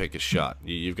and then pick a shot.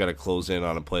 You've got to close in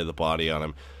on him, play the body on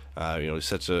him. He's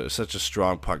such a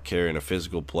strong puck carrier and a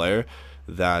physical player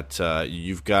that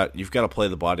you've got to play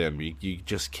the body on him. You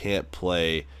just can't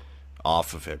play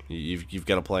off of him. You've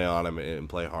got to play on him and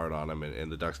play hard on him,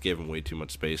 and the Ducks gave him way too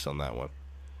much space on that one.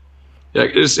 Yeah,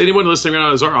 is anyone listening right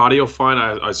now? Is our audio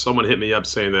fine? Someone hit me up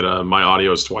saying that my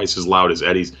audio is twice as loud as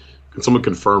Eddie's. Can someone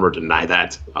confirm or deny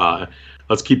that?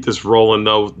 Let's keep this rolling,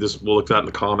 though. We'll look at that in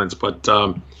the comments, but.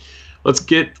 Let's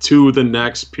get to the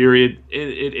next period.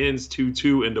 It ends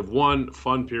 2-2, end of one.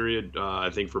 Fun period, I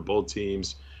think, for both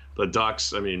teams. The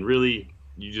Ducks, I mean, really,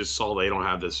 you just saw they don't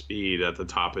have the speed that the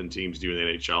top-end teams do in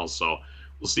the NHL. So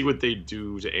we'll see what they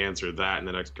do to answer that in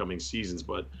the next coming seasons.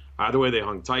 But either way, they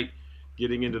hung tight.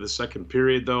 Getting into the second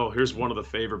period, though, here's one of the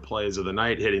favorite plays of the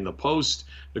night, hitting the post.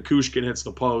 Nikushkin hits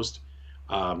the post.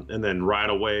 And then right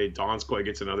away, Donskoy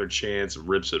gets another chance,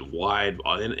 rips it wide,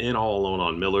 in all alone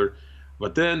on Miller.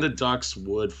 But then the Ducks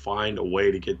would find a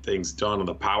way to get things done on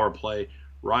the power play.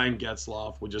 Ryan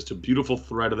Getzlaf with just a beautiful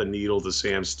thread of the needle to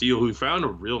Sam Steele, who found a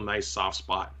real nice soft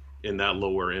spot in that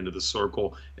lower end of the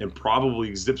circle and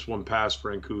probably zips one past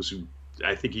Francouz, who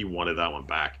I think he wanted that one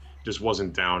back. Just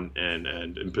wasn't down and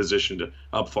in position to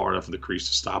up far enough in the crease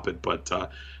to stop it. But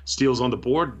Steele's on the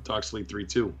board. Ducks lead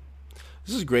 3-2.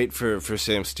 This is great for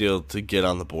Sam Steele to get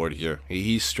on the board here.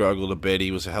 He struggled a bit.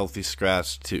 He was a healthy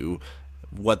scratch to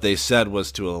what they said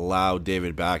was to allow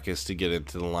David Backes to get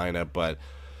into the lineup, but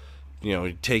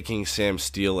taking Sam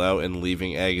Steele out and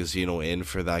leaving Agazino in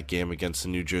for that game against the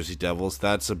New Jersey Devils,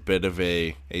 that's a bit of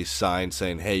a sign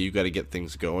saying, hey, you got to get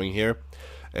things going here.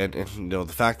 And the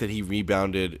fact that he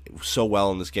rebounded so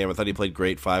well in this game, I thought he played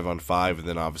great 5-on-5, and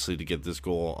then obviously to get this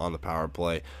goal on the power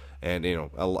play. And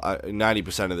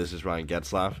 90% of this is Ryan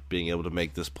Getzlaf being able to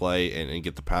make this play and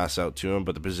get the pass out to him.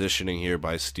 But the positioning here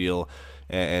by Steele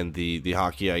and the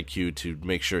hockey IQ to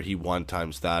make sure he one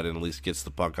times that and at least gets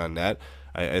the puck on net,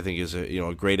 I think is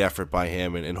a great effort by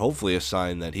him, and hopefully a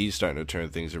sign that he's starting to turn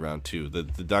things around too. The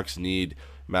Ducks need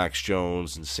Max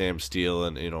Jones and Sam Steele,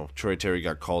 and Troy Terry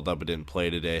got called up but didn't play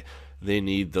today. They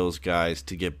need those guys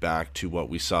to get back to what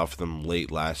we saw from them late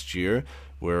last year,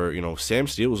 where Sam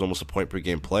Steele was almost a point per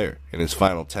game player in his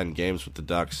final 10 games with the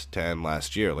Ducks to end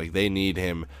last year. Like, they need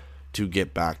him to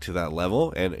get back to that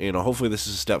level, and hopefully this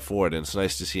is a step forward, and it's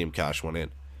nice to see him cash one in.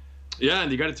 Yeah,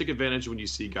 and you got to take advantage when you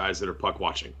see guys that are puck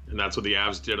watching, and that's what the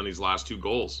Avs did on these last 2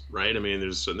 goals, right? I mean,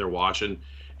 they're sitting there watching,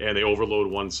 and they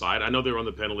overload one side. I know they were on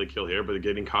the penalty kill here, but they're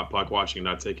getting caught puck watching and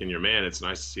not taking your man. It's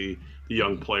nice to see the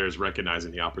young players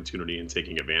recognizing the opportunity and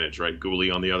taking advantage, right? Gooley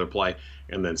on the other play,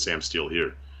 and then Sam Steele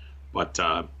here. But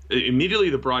immediately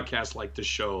the broadcast liked to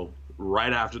show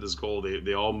right after this goal,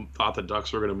 they all thought the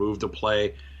Ducks were going to move to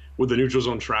play with the neutral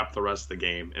zone trap the rest of the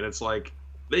game. And it's like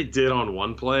they did on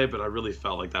one play, but I really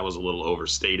felt like that was a little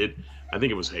overstated. I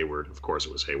think it was Hayward. Of course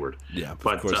it was Hayward. Yeah,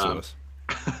 but, of course it was.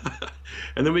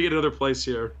 And then we get another place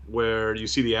here where you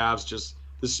see the Avs just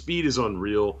 – the speed is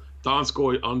unreal.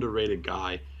 Donskoy, underrated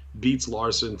guy, beats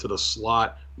Larson to the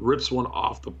slot, rips one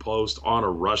off the post on a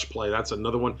rush play. That's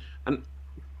another one. And –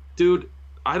 dude,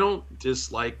 I don't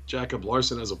dislike Jacob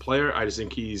Larson as a player. I just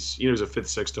think he's a 5th,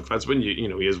 6th defenseman.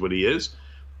 He is what he is.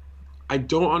 I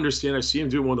don't understand. I see him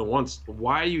do it more than once.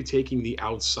 Why are you taking the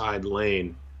outside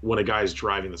lane when a guy's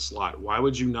driving the slot? Why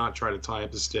would you not try to tie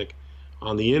up the stick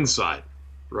on the inside,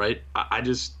 right? I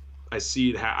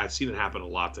see it. I've seen it happen a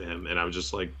lot to him, and I was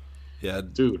just like, yeah,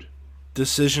 dude.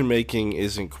 Decision making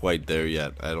isn't quite there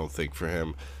yet, I don't think, for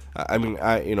him. I mean,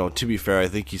 to be fair, I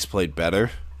think he's played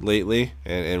better lately,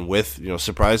 and with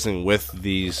surprising with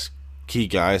these key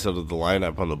guys out of the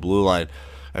lineup on the blue line,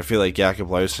 I feel like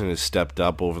Jacob Larson has stepped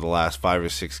up over the last 5 or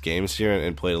 6 games here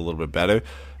and played a little bit better.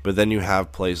 But then you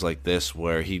have plays like this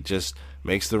where he just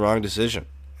makes the wrong decision,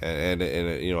 and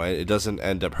it doesn't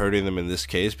end up hurting them in this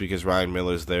case because Ryan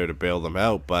Miller's there to bail them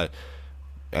out. But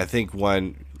I think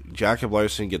when Jacob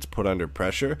Larson gets put under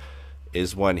pressure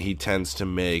is when he tends to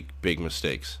make big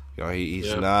mistakes.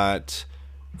 He's not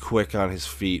quick on his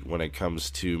feet when it comes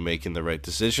to making the right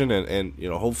decision, and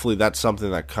hopefully that's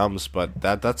something that comes, but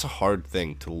that's a hard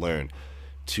thing to learn,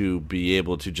 to be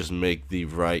able to just make the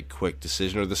right quick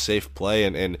decision or the safe play,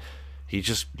 and he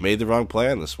just made the wrong play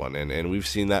on this one, and we've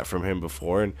seen that from him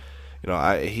before, and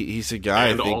he's a guy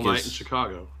and I think all night in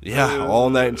Chicago. Yeah, all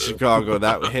night in Chicago.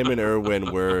 That him and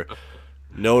Irwin were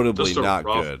notably not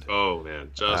good. Oh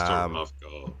man, just a rough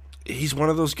go. He's one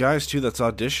of those guys too that's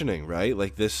auditioning, right?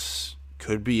 Like, this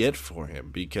could be it for him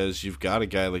because you've got a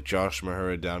guy like Josh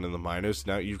Mahura down in the minors.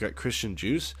 Now you've got Christian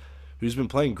Juice, who's been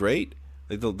playing great.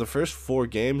 Like the first 4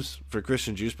 games for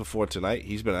Christian Juice before tonight,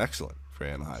 he's been excellent for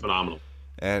Anaheim. Phenomenal.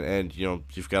 And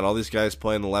you've got all these guys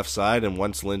playing the left side, and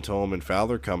once Lindholm and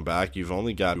Fowler come back, you've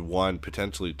only got 1,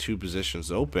 potentially 2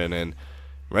 positions open. And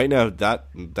right now,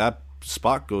 that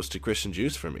spot goes to Christian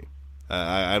Juice for me.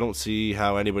 I don't see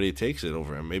how anybody takes it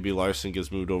over him. Maybe Larson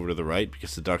gets moved over to the right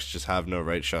because the Ducks just have no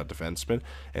right shot defenseman,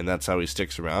 and that's how he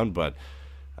sticks around. But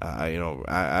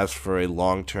as for a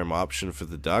long-term option for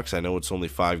the Ducks, I know it's only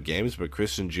 5 games, but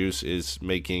Christian Juice is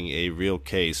making a real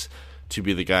case to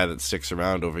be the guy that sticks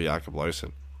around over Jacob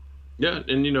Larson. Yeah,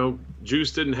 and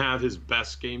Juice didn't have his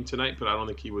best game tonight, but I don't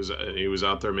think he was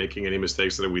out there making any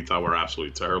mistakes that we thought were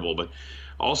absolutely terrible. But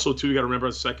also, too, you got to remember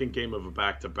the second game of a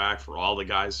back-to-back for all the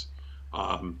guys.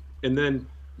 And then,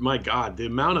 my God, the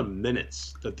amount of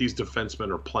minutes that these defensemen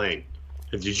are playing.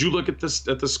 Did you look at the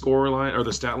score line or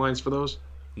the stat lines for those?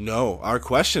 No. Our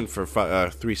question for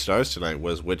 3 stars tonight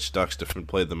was which Ducks defenseman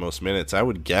played the most minutes. I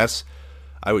would guess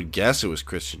I would guess it was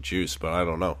Christian Juice, but I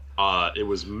don't know. It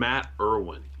was Matt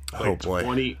Irwin. Oh,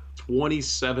 boy.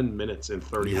 27 minutes and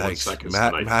 31 seconds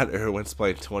tonight. Matt Irwin's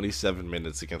played 27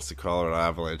 minutes against the Colorado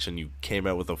Avalanche, and you came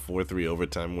out with a 4-3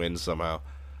 overtime win somehow.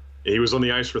 He was on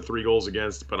the ice for 3 goals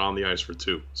against, but on the ice for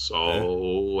 2.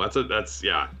 So that's.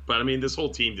 But I mean, this whole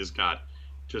team just got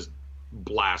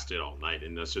blasted all night,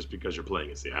 and that's just because you're playing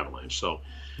against the Avalanche. So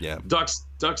yeah, Ducks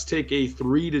take a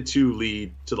 3-2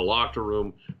 lead to the locker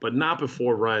room, but not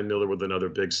before Ryan Miller with another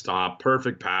big stop.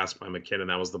 Perfect pass by McKinnon.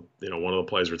 That was one of the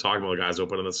plays we're talking about. The guys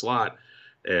open in the slot,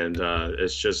 and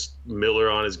it's just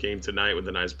Miller on his game tonight with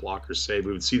a nice blocker save.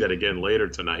 We would see that again later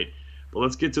tonight. But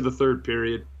let's get to the third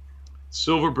period.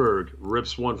 Silverberg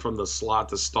rips one from the slot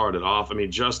to start it off. I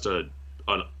mean, just an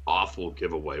awful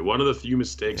giveaway. One of the few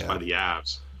mistakes by the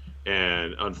Avs.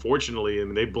 And unfortunately,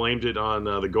 they blamed it on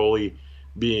the goalie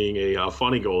being a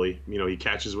funny goalie. He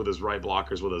catches with his right,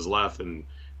 blockers with his left. And,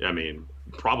 I mean,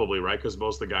 probably right, because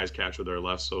most of the guys catch with their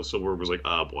left. So Silverberg was like,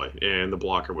 oh, boy. And the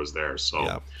blocker was there. So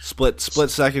yeah. Split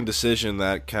second decision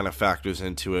that kind of factors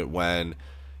into it when –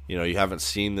 you haven't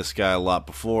seen this guy a lot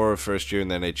before, first year in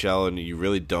the NHL, and you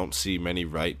really don't see many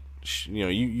right.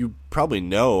 You probably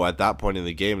know at that point in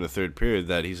the game in the third period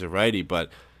that he's a righty,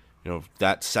 but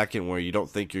that second where you don't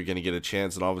think you're going to get a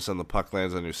chance, and all of a sudden the puck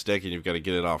lands on your stick, and you've got to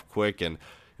get it off quick, and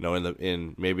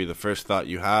in maybe the first thought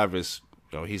you have is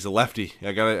he's a lefty.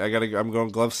 I'm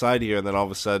going glove side here, and then all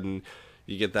of a sudden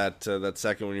you get that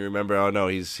second when you remember, oh no,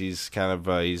 he's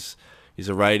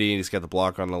a righty, and he's got the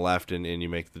block on the left, and you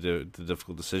make the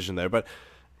difficult decision there. But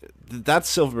that's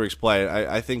Silverberg's play.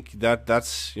 I think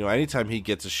that's anytime he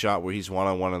gets a shot where he's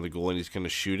one-on-one on the goal and he's going to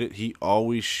shoot it, he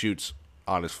always shoots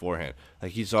on his forehand.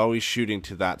 Like, he's always shooting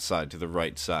to that side, to the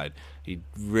right side. He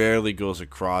rarely goes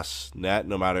across net,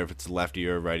 no matter if it's a lefty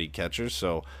or a righty catcher.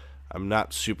 So I'm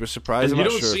not super surprised. And you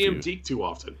don't see him deke too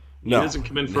often. No, he doesn't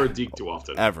come in for a deke too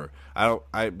often. Ever.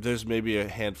 There's maybe a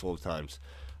handful of times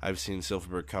I've seen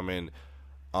Silverberg come in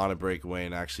on a breakaway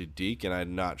and actually deke, and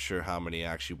I'm not sure how many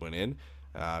actually went in.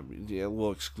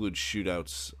 We'll exclude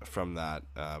shootouts from that,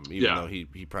 even though he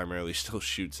primarily still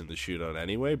shoots in the shootout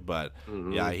anyway. But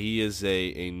he is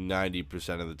a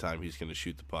 90% of the time he's going to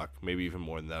shoot the puck, maybe even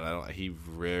more than that. He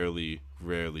rarely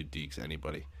dekes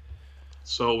anybody.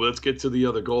 So let's get to the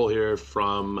other goal here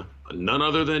from none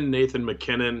other than Nathan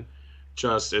McKinnon.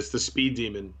 It's the speed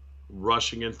demon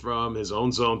rushing in from his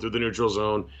own zone through the neutral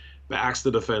zone. Backs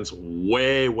the defense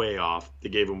way, way off. They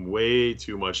gave him way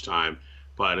too much time.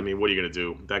 But, I mean, what are you going to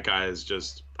do? That guy is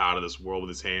just out of this world with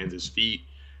his hands, his feet.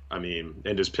 I mean,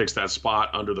 and just picks that spot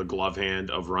under the glove hand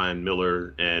of Ryan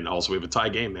Miller. And also we have a tie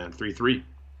game, man, 3-3.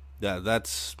 Yeah,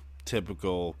 that's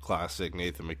typical classic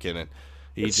Nathan McKinnon.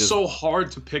 It's so hard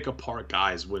to pick apart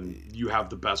guys when you have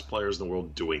the best players in the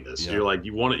world doing this. Yeah. You're like,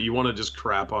 you want to just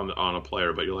crap on a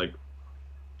player, but you're like,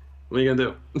 what are you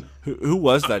going to do? Who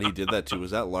was that he did that to?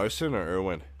 Was that Larson or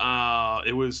Irwin?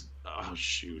 It was,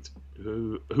 shoot.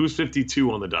 Who's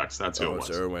 52 on the Ducks? That's who it was.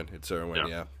 It's Irwin,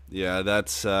 yeah. Yeah,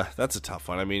 that's a tough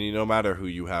one. I mean, no matter who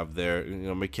you have there,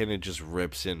 McKinnon just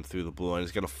rips in through the blue line.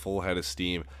 He's got a full head of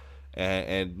steam,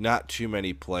 and not too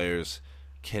many players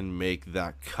can make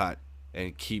that cut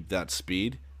and keep that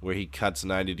speed where he cuts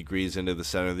 90 degrees into the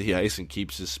center of the ice and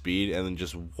keeps his speed and then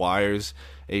just wires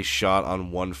a shot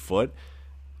on 1 foot.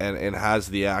 And has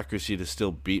the accuracy to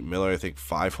still beat Miller. I think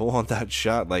 5-hole on that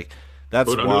shot. Like,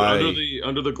 that's why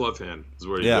under the glove hand is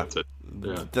where he gets it.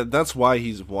 Yeah. That's why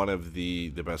he's one of the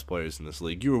best players in this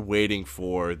league. You were waiting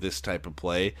for this type of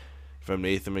play from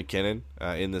Nathan McKinnon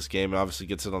in this game. Obviously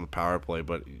gets it on the power play,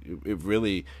 but it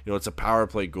really, it's a power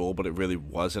play goal, but it really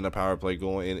wasn't a power play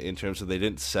goal in terms of they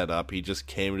didn't set up. He just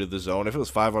came into the zone. If it was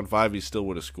 5-on-5, he still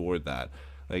would have scored that.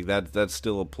 Like, that's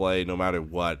still a play no matter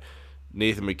what.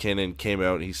 Nathan McKinnon came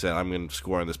out and he said, I'm going to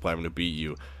score on this play. I'm going to beat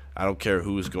you. I don't care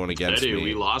who's going against me.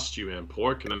 We lost you, man.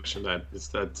 Poor connection. It's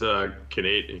that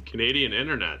Canadian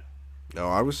internet. No,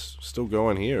 I was still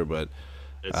going here, but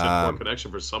it's a poor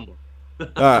connection for someone.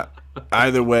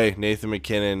 Either way, Nathan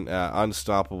McKinnon,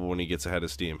 unstoppable when he gets ahead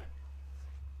of steam.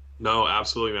 No,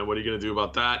 absolutely, man. What are you going to do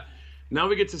about that? Now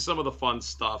we get to some of the fun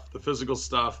stuff, the physical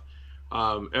stuff.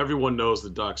 Everyone knows the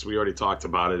Ducks. We already talked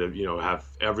about it. Have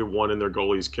everyone in their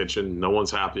goalie's kitchen. No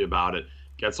one's happy about it.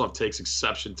 Getzlaf takes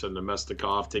exception to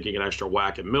Nemestikov taking an extra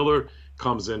whack at Miller.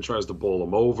 Comes in, tries to bowl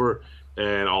him over,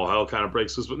 and all hell kind of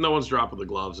breaks loose. But no one's dropping the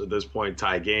gloves at this point.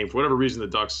 Tie game. For whatever reason, the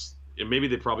Ducks, and maybe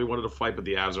they probably wanted to fight, but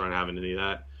the Avs aren't having any of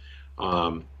that.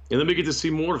 And then we get to see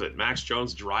more of it. Max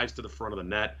Jones drives to the front of the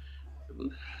net.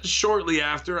 Shortly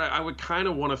after, I would kind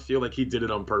of want to feel like he did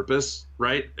it on purpose,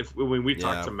 right? When we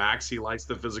talk to Max, he likes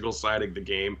the physical side of the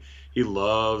game. He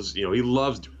loves, doing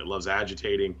it, loves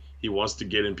agitating. He wants to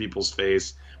get in people's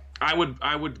face. I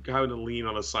would kind of lean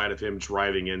on the side of him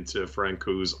driving into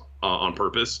Francouz on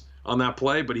purpose on that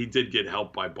play, but he did get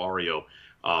helped by Barrio,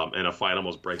 and a fight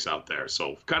almost breaks out there.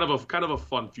 So kind of a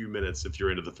fun few minutes if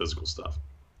you're into the physical stuff.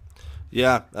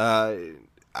 Yeah,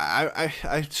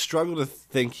 I struggle to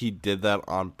think he did that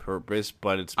on purpose,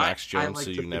 but it's Max Jones, like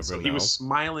so you never know. He was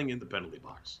smiling in the penalty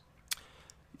box.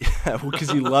 Yeah,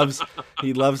 because he loves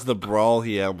the brawl.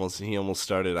 He almost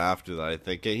started after that. I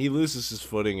think he loses his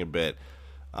footing a bit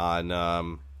on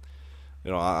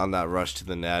on that rush to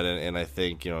the net, and I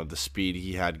think the speed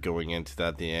he had going into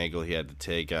that, the angle he had to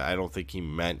take. I don't think he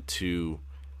meant to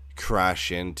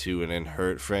crash into and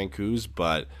hurt Francouz,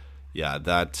 but yeah,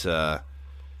 that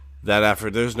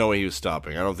effort, there's no way he was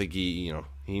stopping. I don't think he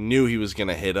knew he was going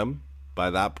to hit him by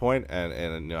that point,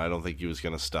 and I don't think he was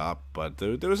going to stop, but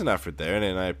there was an effort there,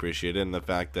 and I appreciate it, and the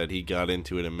fact that he got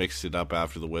into it and mixed it up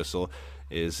after the whistle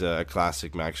is a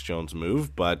classic Max Jones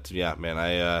move. But yeah,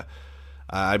 man,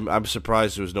 I'm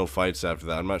surprised there was no fights after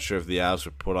that. I'm not sure if the Avs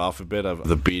were put off a bit of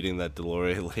the beating that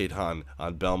Delorier laid on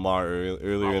Bellemare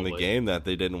earlier in the game, that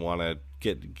they didn't want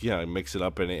to mix it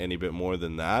up any bit more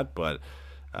than that, but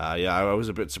yeah, I was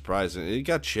a bit surprised. It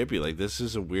got chippy. Like, this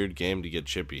is a weird game to get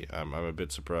chippy. I'm a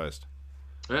bit surprised.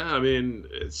 Yeah, I mean,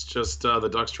 it's just the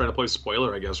Ducks trying to play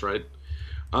spoiler, I guess, right?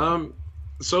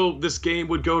 So this game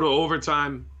would go to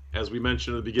overtime. As we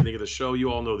mentioned at the beginning of the show,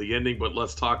 you all know the ending, but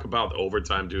let's talk about the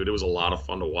overtime, dude. It was a lot of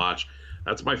fun to watch.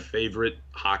 That's my favorite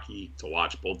hockey to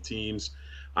watch, both teams.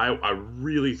 I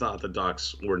really thought the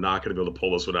Ducks were not going to be able to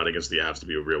pull this one out against the Avs, to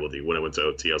be real with you. When it went to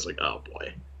OT, I was like, oh,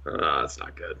 boy, that's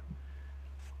not good.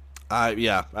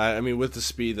 Yeah, I mean, with the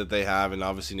speed that they have, and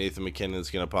obviously Nathan McKinnon is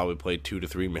going to probably play 2 to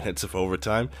 3 minutes of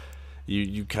overtime,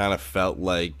 you kind of felt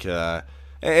like,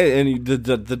 and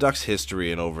the Ducks'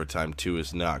 history in overtime too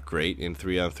is not great in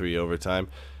 3-on-3 overtime,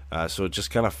 so it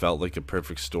just kind of felt like a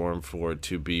perfect storm for it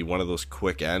to be one of those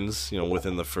quick ends.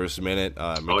 Within the first minute,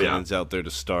 McKinnon's out there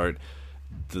to start.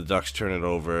 The Ducks turn it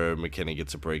over. McKinnon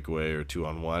gets a breakaway or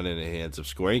 2-on-1, and he ends up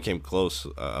scoring. He came close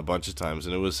a bunch of times,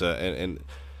 and it was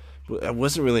it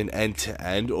wasn't really an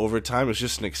end-to-end overtime. It was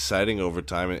just an exciting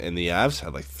overtime, and the Avs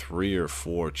had like 3 or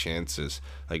 4 chances,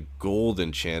 like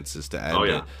golden chances to end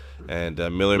it. And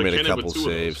Miller made a couple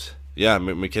saves. Yeah,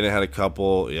 McKinnon had a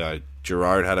couple. Yeah,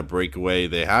 Gerard had a breakaway.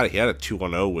 He had a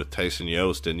 2-on-0 with Tyson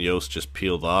Jost, and Jost just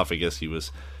peeled off. I guess he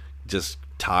was just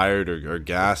tired or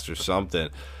gassed or something.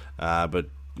 But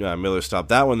Miller stopped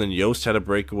that one. Then Jost had a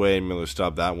breakaway, and Miller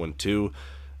stopped that one too.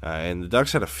 And the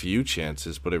Ducks had a few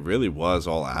chances, but it really was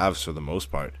all Avs for the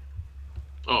most part.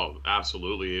 Oh,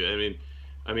 absolutely.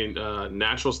 I mean,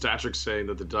 Natural Statric saying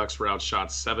that the Ducks were outshot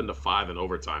 7-5 in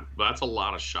overtime. But that's a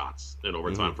lot of shots in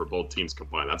overtime for both teams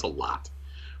combined. That's a lot.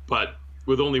 But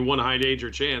with only one high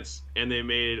danger chance, and they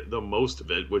made the most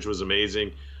of it, which was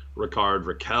amazing.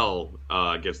 Rakell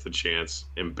gets the chance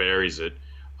and buries it.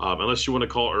 Unless you want to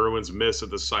call Irwin's miss at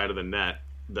the side of the net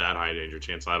that high danger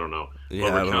chance, I don't know. Yeah,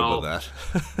 I don't know about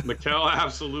that. Rakell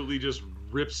absolutely just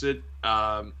rips it.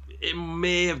 It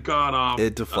may have gone off.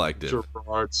 It deflected.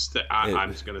 Gerard's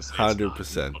I'm just gonna say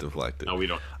 100% deflected. No, we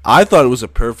don't. I thought it was a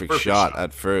perfect shot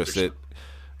at first.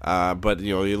 But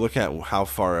you look at how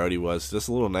far out he was. This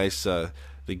little nice the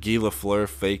Guy Lafleur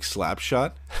fake slap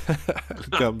shot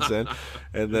comes in,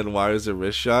 and then wires a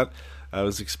wrist shot. I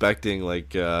was expecting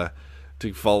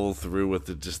to follow through with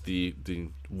the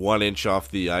 1 inch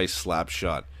off the ice slap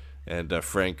shot, and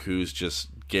Francouz just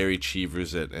Gary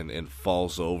Cheevers it and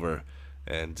falls over,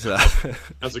 and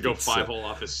has to go 5-hole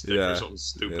off his stick or something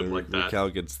stupid like that.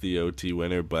 Rakell gets the OT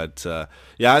winner, but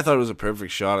yeah, I thought it was a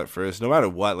perfect shot at first. No matter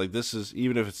what, like, this is,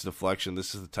 even if it's deflection,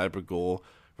 this is the type of goal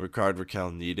Rickard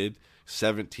Rakell needed.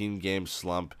 17-game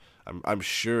slump. I'm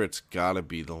sure it's got to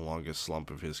be the longest slump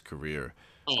of his career.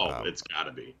 Oh, it's got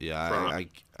to be. Yeah,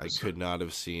 I could not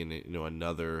have seen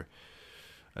another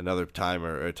time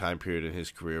or a time period in his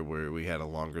career where we had a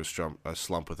longer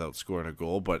slump without scoring a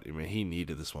goal. But I mean, he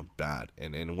needed this one bad,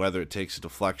 and whether it takes a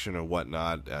deflection or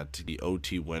whatnot to the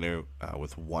OT winner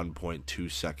with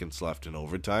 1.2 seconds left in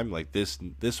overtime, like this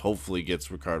hopefully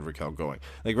gets Rickard Rakell going.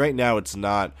 Like, right now, it's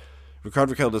not. Rickard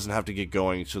Rakell doesn't have to get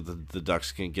going so that the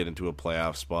Ducks can get into a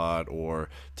playoff spot or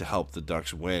to help the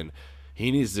Ducks win.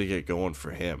 He needs to get going for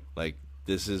him. Like,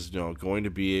 this is going to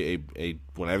be a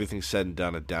when everything's said and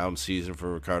done, a down season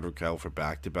for Rickard Rakell for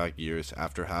back-to-back years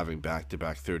after having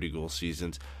back-to-back 30-goal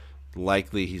seasons.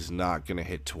 Likely he's not going to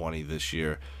hit 20 this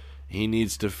year. He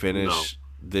needs to finish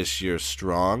this year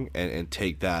strong and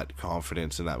take that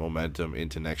confidence and that momentum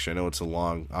into next year. I know it's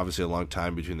obviously a long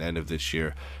time between the end of this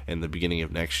year and the beginning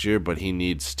of next year, but he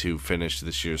needs to finish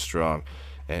this year strong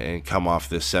and come off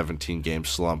this 17-game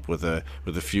slump with a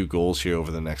few goals here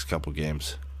over the next couple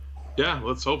games. Yeah,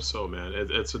 let's hope so, man.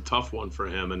 It's a tough one for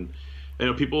him,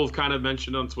 and people have kind of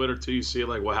mentioned on Twitter too. You see,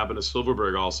 like, what happened to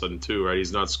Silverberg all of a sudden too, right?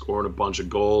 He's not scoring a bunch of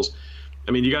goals.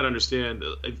 I mean, you got to understand,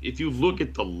 if you look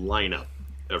at the lineup,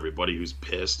 everybody who's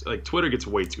pissed, like, Twitter gets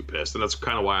way too pissed, and that's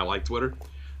kind of why I like Twitter.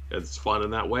 It's fun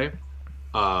in that way.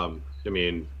 I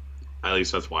mean, at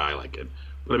least that's why I like it.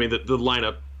 But I mean, the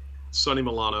lineup: Sonny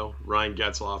Milano, Ryan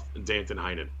Getzlaf, and Danton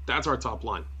Heinen. That's our top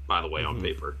line, by the way, on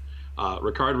paper.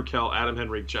 Ricard Rakell, Adam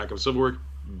Henrique, Jakob Silverberg,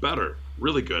 better,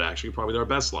 really good actually, probably our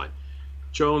best line.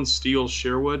 Jones, Steele,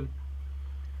 Sherwood.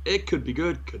 It could be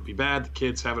good, could be bad. The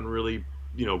kids haven't really,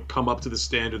 come up to the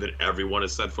standard that everyone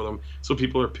has set for them. So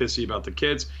people are pissy about the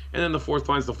kids. And then the fourth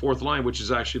line's the fourth line, which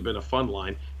has actually been a fun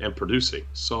line and producing.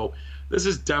 So this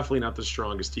is definitely not the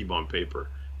strongest team on paper.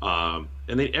 And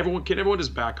then everyone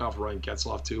just back off Ryan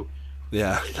Getzlaf too?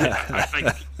 Yeah.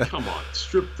 Come on,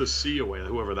 strip the C away,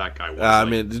 whoever that guy was. I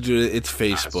mean, dude, it's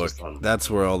Facebook. That's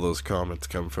where all those comments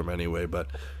come from anyway. But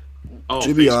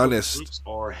to be honest, groups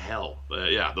are hell.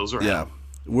 Yeah, those are hell. Yeah.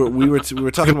 We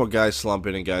were talking about guys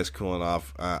slumping and guys cooling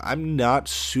off. I'm not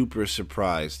super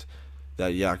surprised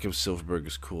that Jakob Silfverberg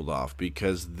has cooled off,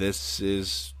 because this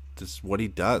is what he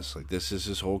does. Like, this is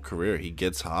his whole career. He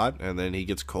gets hot and then he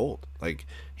gets cold. Like,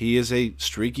 he is a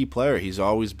streaky player. He's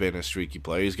always been a streaky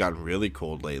player. He's gotten really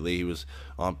cold lately. He was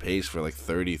on pace for like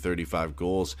 30, 35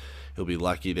 goals. He'll be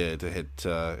lucky to hit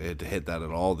that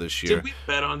at all this year. Did we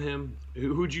bet on him?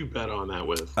 Who'd you bet on that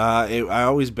with? I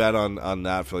always bet on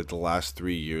that for like the last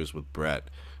 3 years with Brett.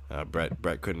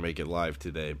 Brett couldn't make it live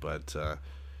today, but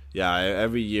yeah,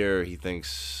 every year he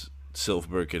thinks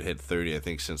Silfverberg could hit 30, I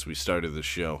think, since we started the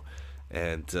show.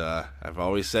 And I've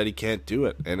always said he can't do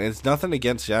it. And it's nothing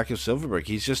against Jakob Silfverberg.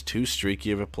 He's just too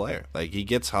streaky of a player. Like, he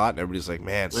gets hot and everybody's like,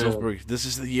 man, Silfverberg, this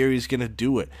is the year he's going to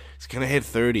do it. He's going to hit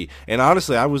 30. And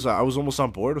honestly, I was almost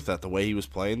on board with that, the way he was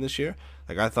playing this year.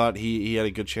 Like, I thought he had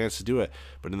a good chance to do it.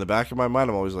 But in the back of my mind,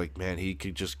 I'm always like, man, he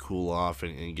could just cool off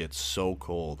and get so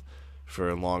cold for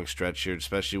a long stretch here,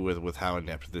 especially with how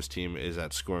inept this team is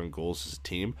at scoring goals as a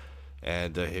team.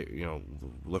 And,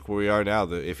 look where we are now.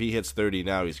 If he hits 30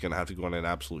 now, he's going to have to go on an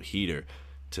absolute heater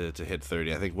to hit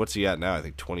 30. I think, what's he at now? I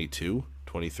think 22,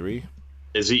 23?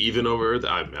 Is he even over?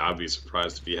 I'd be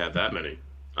surprised if he had that many.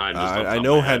 I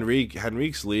know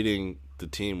Henrique's leading the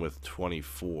team with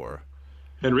 24.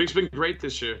 Henrique's been great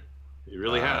this year. He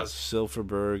really has.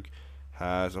 Silfverberg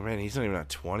has, he's not even at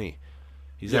 20.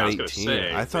 He's at 18.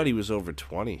 I thought he was over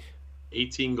 20.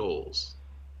 18 goals.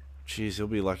 Jeez, he'll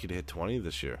be lucky to hit 20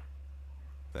 this year.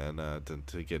 And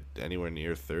to get anywhere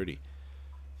near 30.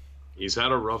 He's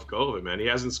had a rough go of it, man. He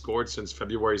hasn't scored since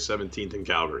February 17th in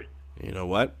Calgary. You know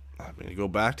what? I'm going to go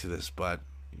back to this, but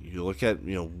you look at,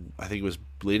 I think it was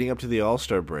leading up to the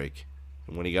All-Star break.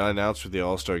 And when he got announced for the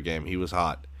All-Star game, he was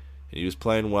hot. And he was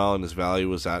playing well, and his value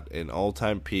was at an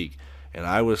all-time peak. And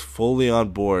I was fully on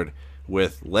board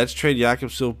with, let's trade Jakob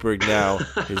Silfverberg now.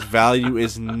 His value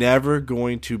is never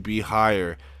going to be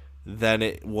higher than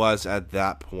it was at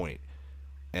that point.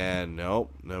 And no,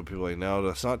 people are like, no,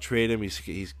 let's not trade him.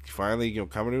 He's finally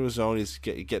coming to his own. He's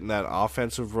getting that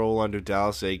offensive role under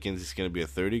Dallas Eakins. He's going to be a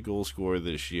 30-goal scorer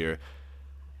this year.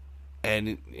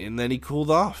 And then he cooled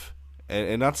off.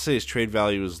 And not to say his trade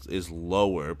value is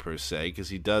lower per se, because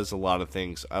he does a lot of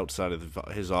things outside of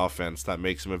his offense that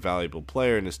makes him a valuable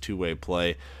player in his two-way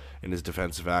play and his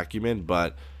defensive acumen.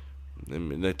 But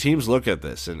the teams look at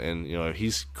this, and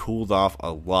he's cooled off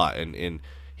a lot. And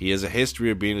he has a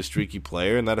history of being a streaky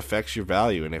player, and that affects your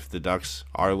value. And if the Ducks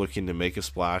are looking to make a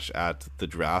splash at the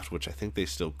draft, which I think they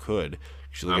still could, you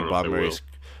should look at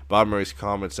Bob Murray's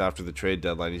comments after the trade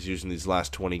deadline. He's using these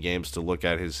last 20 games to look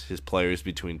at his players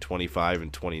between 25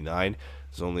 and 29.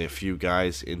 There's only a few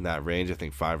guys in that range, I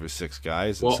think 5 or 6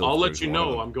 guys. Well, I'll let you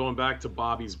know. I'm going back to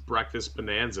Bobby's breakfast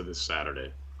bonanza this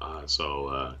Saturday.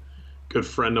 Good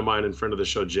friend of mine and friend of the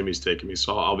show, Jimmy's taking me,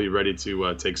 so I'll be ready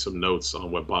to take some notes on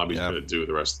what Bobby's going to do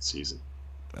the rest of the season.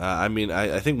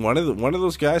 I think one of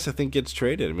those guys I think gets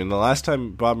traded. The last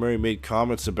time Bob Murray made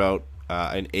comments about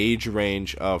an age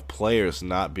range of players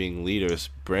not being leaders,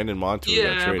 Brandon Montour got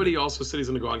traded. Yeah, but he also said he's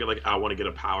going to go out and get, I want to get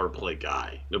a power play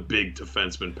guy, a big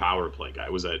defenseman power play guy.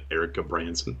 Was that Eric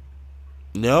Branson?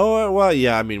 No, well,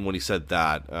 yeah, when he said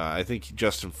that, I think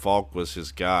Justin Falk was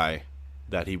his guy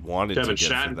that he wanted to get for that.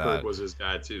 Kevin Shattenkirk was his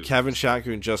guy too. Kevin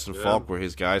Shattenkirk and Justin Falk were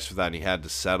his guys for that, and he had to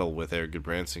settle with Eric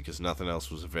Branson because nothing else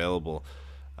was available.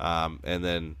 And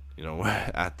then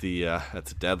at the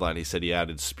deadline, he said he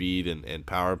added speed and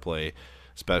power play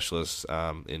specialists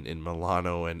in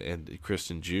Milano and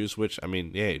Kristen Juice, which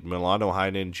Milano,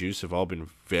 Heinen, and Juice have all been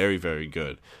very, very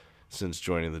good. since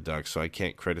joining the Ducks, so I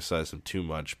can't criticize him too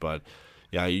much. But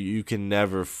yeah, you can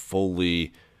never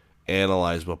fully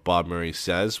analyze what Bob Murray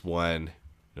says when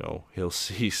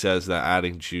he says that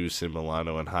adding Juice and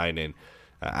Milano and Heinen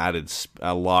added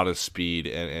a lot of speed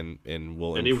and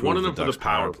will and improve he wanted the him for Ducks the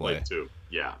power play too.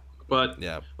 Yeah. But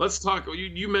let's talk.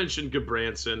 You mentioned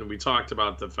Gudbranson. We talked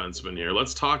about defensemen here.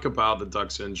 Let's talk about the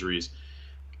Ducks' injuries.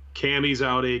 Cammy's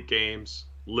out 8 games.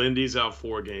 Lindy's out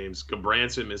 4 games.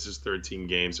 Gudbranson misses 13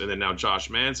 games. And then now Josh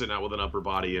Manson out with an upper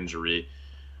body injury.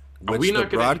 Which the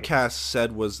broadcast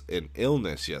said was an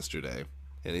illness yesterday.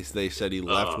 And they said he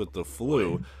left with the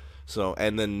flu. Boy. So,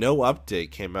 and then no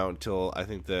update came out until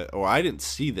I didn't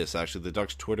see this actually. The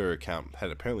Ducks Twitter account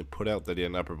had apparently put out that he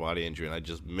had an upper body injury, and I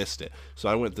just missed it. So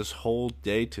I went this whole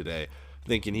day today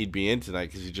thinking he'd be in tonight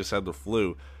because he just had the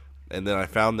flu, and then I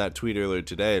found that tweet earlier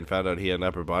today and found out he had an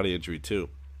upper body injury too.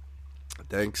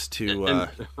 Thanks to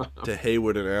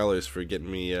Hayward and Ehlers for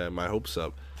getting me my hopes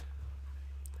up.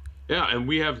 Yeah, and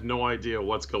we have no idea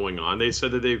what's going on. They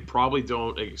said that they probably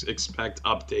don't expect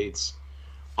updates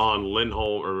on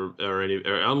Lindholm or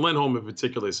on Lindholm in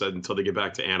particular. They said until they get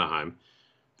back to Anaheim.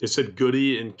 They said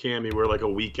Goody and Cammy were like a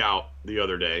week out the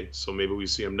other day, so maybe we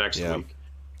see them next week.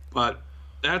 But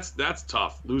that's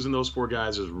tough. Losing those 4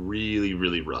 guys is really,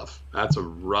 really rough. That's a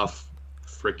rough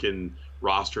freaking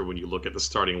roster when you look at the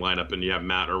starting lineup and you have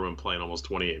Matt Irwin playing almost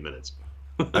 28 minutes.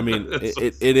 I mean,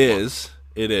 it is,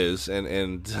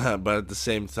 and but at the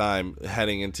same time,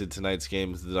 heading into tonight's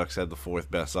games, the Ducks had the 4th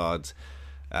best odds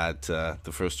at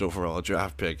the first overall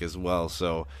draft pick as well.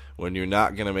 So when you're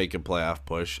not going to make a playoff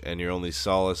push and your only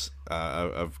solace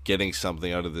of getting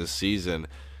something out of this season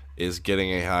is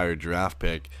getting a higher draft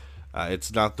pick,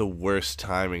 it's not the worst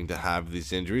timing to have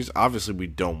these injuries. Obviously, we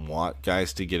don't want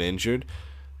guys to get injured,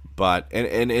 but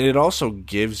and it also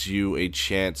gives you a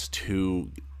chance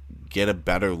to get a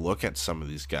better look at some of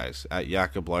these guys, at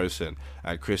Jakob Larsson,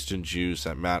 at Christian Djoos,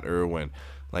 at Matt Irwin,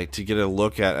 like to get a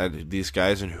look at these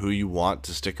guys and who you want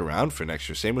to stick around for next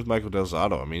year. Same with Michael Del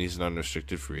Zotto. I mean, he's an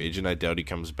unrestricted free agent. I doubt he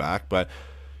comes back, but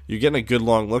you're getting a good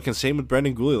long look. And same with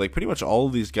Brendan Gooley. Like pretty much all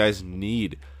of these guys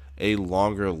need a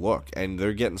longer look, and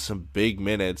they're getting some big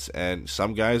minutes. And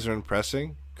some guys are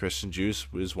impressing. Christian Djoos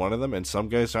is one of them, and some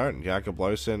guys aren't. Jakob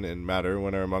Larsson and Matt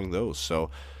Irwin are among those. So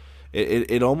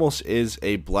it almost is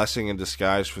a blessing in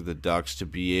disguise for the Ducks to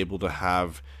be able to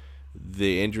have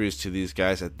the injuries to these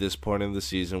guys at this point in the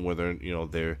season where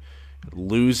they're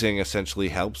losing essentially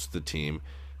helps the team,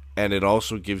 and it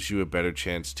also gives you a better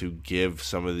chance to give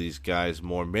some of these guys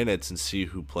more minutes and see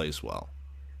who plays well.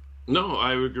 No,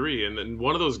 I agree. And then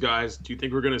one of those guys, do you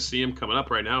think we're going to see him coming up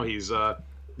right now? He's the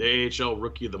AHL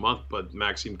Rookie of the Month, but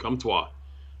Maxime Comtois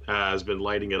has been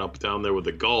lighting it up down there with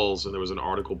the Gulls, and there was an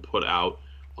article put out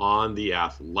on The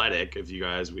Athletic,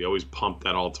 we always pump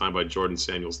that all the time by Jordan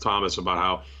Samuels-Thomas about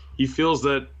how he feels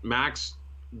that Max,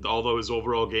 although his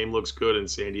overall game looks good in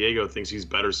San Diego, thinks he's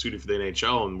better suited for the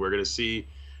NHL, and we're going to see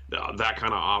that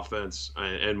kind of offense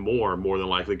and more than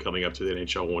likely coming up to the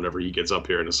NHL whenever he gets up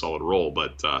here in a solid role.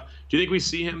 But do you think we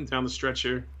see him down the stretch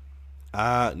here?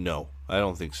 No, I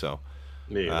don't think so.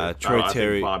 Troy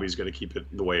Terry, think Bobby's going to keep it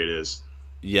the way it is.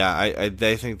 Yeah, I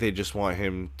think they just want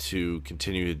him to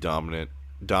continue to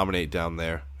dominate down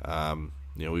there.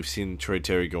 We've seen Troy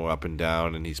Terry go up and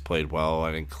down, and he's played well.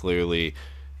 I think clearly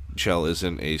NHL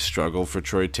isn't a struggle for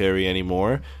Troy Terry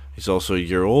anymore. He's also a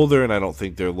year older, and I don't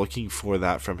think they're looking for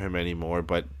that from him anymore.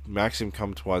 But Maxime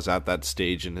Comtois is at that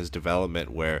stage in his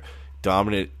development where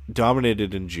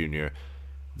dominated in junior.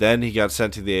 Then he got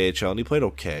sent to the AHL, and he played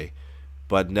okay.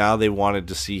 But now they wanted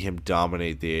to see him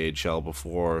dominate the AHL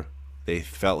before they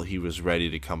felt he was ready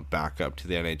to come back up to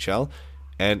the NHL.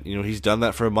 And, he's done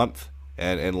that for a month.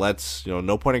 And let's,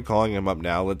 no point in calling him up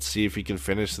now. Let's see if he can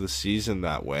finish the season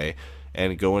that way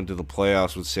and go into the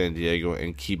playoffs with San Diego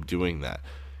and keep doing that.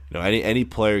 Any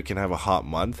player can have a hot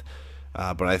month,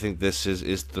 but I think this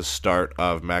is the start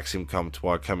of Maxime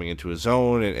Comtois coming into his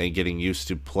own and getting used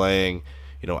to playing,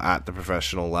 at the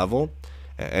professional level.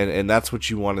 And that's what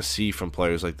you want to see from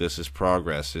players like this is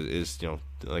progress, is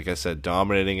like I said,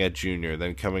 dominating at junior,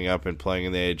 then coming up and playing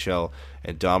in the AHL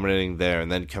and dominating there,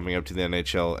 and then coming up to the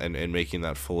NHL and making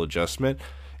that full adjustment.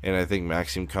 And I think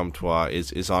Maxime Comtois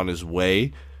is on his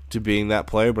way to being that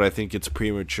player, but I think it's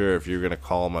premature if you're going to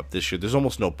call him up this year. There's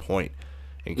almost no point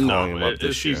in calling him up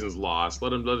this year. The season's lost.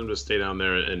 Let him just stay down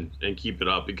there and keep it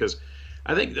up, because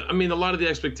I think, a lot of the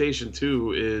expectation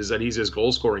too is that he's his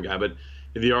goal scoring guy, but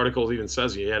the article even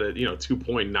says he had a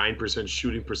 2.9%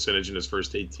 shooting percentage in his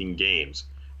first 18 games,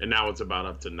 and now it's about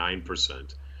up to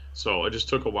 9%. So it just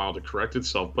took a while to correct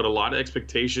itself. But a lot of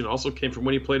expectation also came from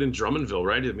when he played in Drummondville,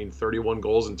 right? I mean, 31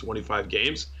 goals in 25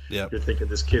 games. Yep. You're thinking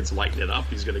this kid's lighting it up.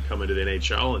 He's going to come into the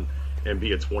NHL and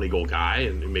be a 20-goal guy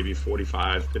and maybe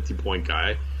 45, 50-point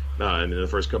guy in the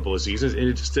first couple of seasons. And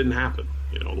it just didn't happen.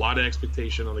 A lot of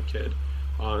expectation on the kid.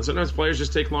 And sometimes players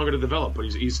just take longer to develop. But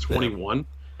he's 21,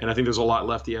 and I think there's a lot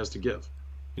left he has to give.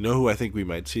 You know who I think we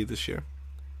might see this year?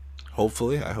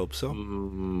 Hopefully, I hope so.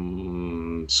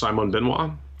 Simon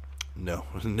Benoit? No,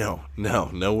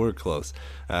 we're close.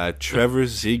 Trevor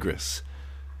Zegras.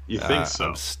 You think so?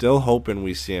 I'm still hoping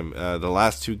we see him. The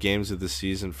last 2 games of the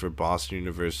season for Boston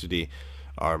University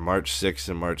are March 6th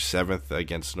and March 7th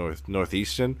against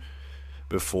Northeastern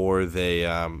before they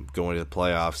go into the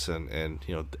playoffs and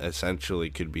essentially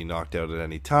could be knocked out at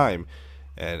any time.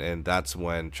 And that's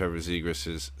when Trevor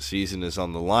Zegras' season is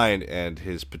on the line, and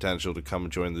his potential to come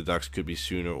and join the Ducks could be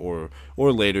sooner or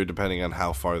later, depending on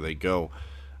how far they go.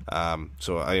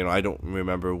 So I don't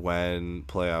remember when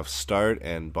playoffs start,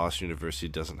 and Boston University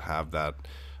doesn't have that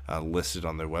listed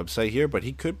on their website here. But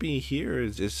he could be here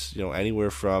is anywhere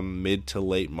from mid to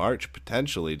late March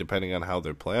potentially, depending on how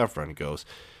their playoff run goes.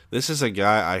 This is a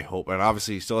guy I hope, and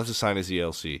obviously he still has to sign his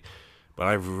ELC, but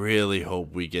I really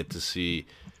hope we get to see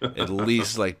at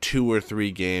least like 2 or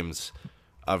 3 games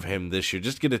of him this year.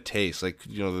 Just get a taste.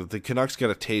 The Canucks got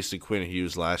a taste of Quinn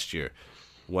Hughes last year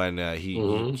when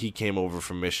he came over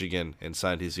from Michigan and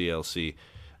signed his ELC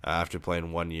after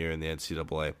playing 1 year in the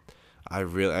NCAA.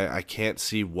 I can't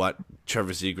see what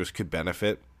Trevor Zegras could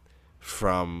benefit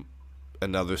from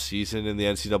another season in the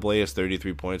NCAA. He has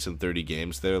 33 points in 30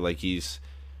 games there. He's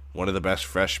one of the best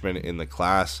freshmen in the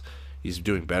class. He's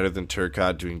doing better than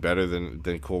Turcotte, doing better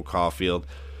than Cole Caulfield.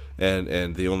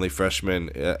 And the only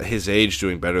freshman his age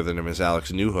doing better than him is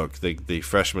Alex Newhook. The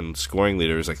freshman scoring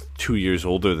leader is 2 years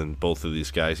older than both of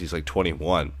these guys. He's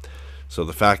 21. So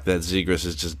the fact that Zegras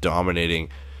is just dominating,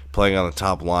 playing on the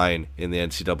top line in the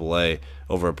NCAA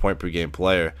over a point per game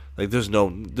player, there's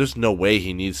no way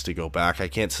he needs to go back. I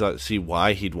can't see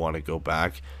why he'd want to go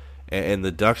back. And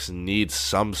the Ducks need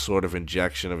some sort of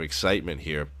injection of excitement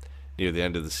here near the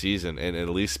end of the season, and at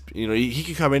least he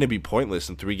could come in and be pointless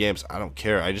in 3 games. I don't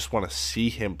care. I just want to see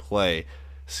him play,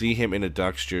 see him in a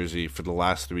Ducks jersey for the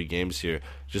last 3 games here,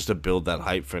 just to build that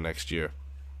hype for next year.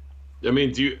 I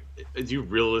mean, do you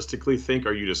realistically think, or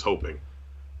are you just hoping?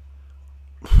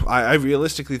 I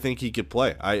realistically think he could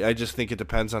play. I just think it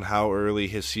depends on how early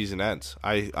his season ends.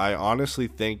 I honestly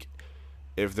think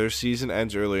if their season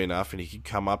ends early enough and he could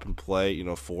come up and play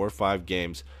 4 or 5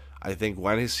 games, I think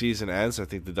when his season ends, I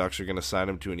think the Ducks are going to sign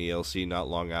him to an ELC not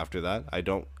long after that.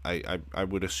 I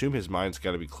would assume his mind's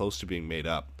got to be close to being made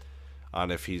up on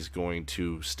if he's going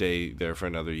to stay there for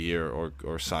another year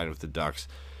or sign with the Ducks.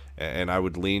 And I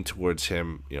would lean towards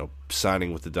him,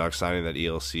 signing with the Ducks, signing that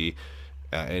ELC,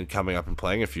 and coming up and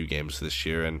playing a few games this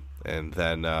year. And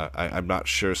then I'm not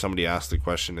sure. Somebody asked the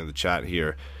question in the chat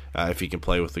here if he can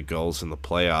play with the Gulls in the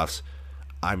playoffs.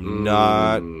 I'm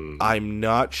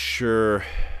not sure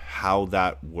how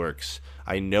that works.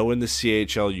 I know in the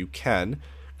CHL you can,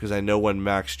 because I know when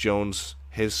Max Jones,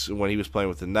 when he was playing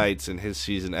with the Knights and his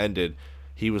season ended,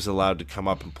 he was allowed to come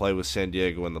up and play with San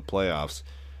Diego in the playoffs.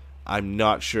 I'm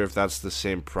not sure if that's the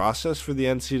same process for the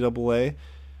NCAA.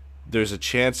 There's a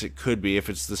chance it could be. If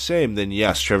it's the same, then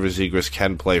yes, Trevor Zegras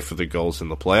can play for the Gulls in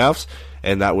the playoffs,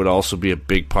 and that would also be a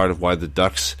big part of why the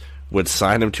Ducks would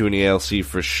sign him to an ELC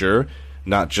for sure.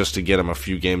 Not just to get him a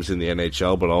few games in the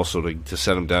NHL, but also to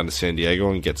send him down to San Diego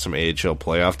and get some AHL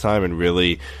playoff time and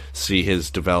really see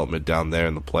his development down there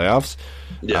in the playoffs.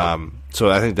 Yeah. So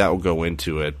I think that will go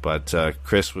into it. But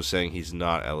Chris was saying he's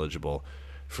not eligible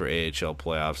for AHL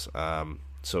playoffs.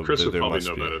 So Chris would probably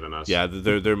know better than us. Yeah,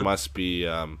 there must be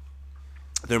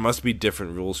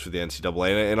different rules for the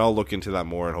NCAA, and I'll look into that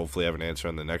more and hopefully have an answer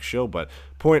on the next show. But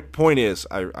point is,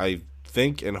 I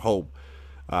think and hope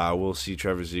we'll see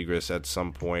Trevor Zegras at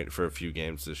some point for a few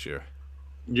games this year.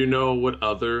 You know what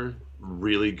other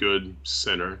really good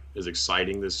center is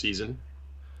exciting this season?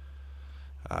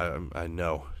 I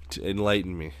know.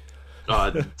 Enlighten me.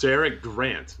 Derek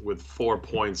Grant with 4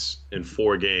 points in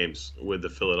 4 games with the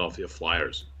Philadelphia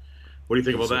Flyers. What do you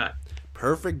think about that?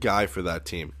 Perfect guy for that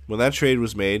team. When that trade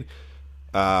was made,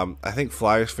 I think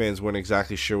Flyers fans weren't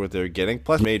exactly sure what they were getting.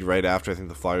 Plus, made right after I think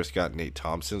the Flyers got Nate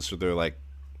Thompson, so they're like,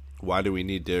 why do we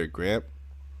need Derek Grant?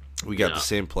 We got the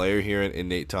same player here in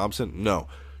Nate Thompson. No,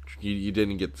 you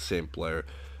didn't get the same player.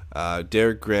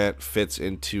 Derek Grant fits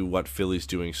into what Philly's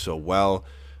doing so well.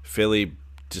 Philly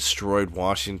destroyed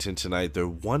Washington tonight. They're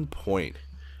 1 point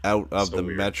out of the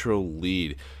Metro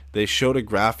lead. They showed a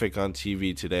graphic on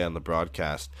TV today on the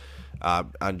broadcast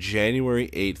On January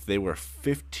 8th, they were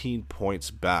 15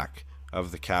 points back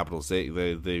of the Capitals.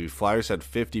 The Flyers had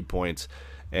 50 points,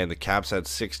 and the Caps had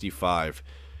 65.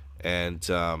 And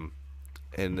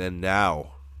then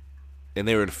now, and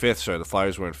they were in fifth. Sorry, the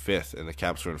Flyers were in fifth, and the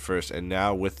Caps were in first. And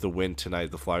now with the win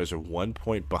tonight, the Flyers are 1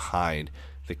 point behind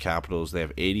the Capitals. They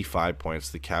have 85 points.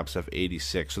 The Caps have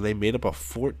 86. So they made up a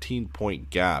 14-point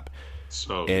gap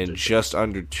in just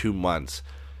under 2 months,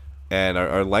 and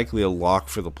are likely a lock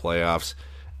for the playoffs,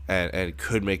 and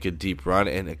could make a deep run.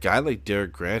 And a guy like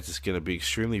Derek Grant is going to be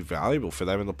extremely valuable for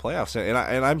them in the playoffs.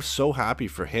 And I'm so happy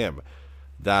for him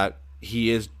that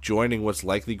he is joining what's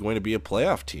likely going to be a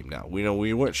playoff team now.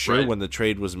 We weren't sure when the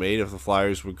trade was made if the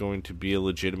Flyers were going to be a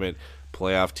legitimate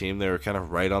playoff team. They were kind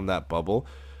of right on that bubble.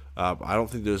 I don't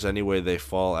think there's any way they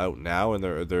fall out now, and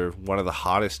they're one of the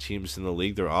hottest teams in the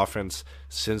league. Their offense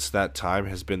since that time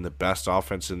has been the best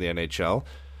offense in the NHL.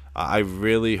 I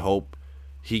really hope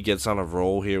he gets on a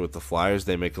roll here with the Flyers.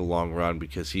 They make a long run,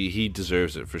 because he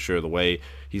deserves it for sure. The way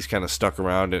he's kind of stuck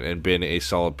around and been a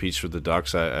solid piece for the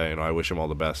Ducks, I wish him all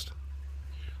the best.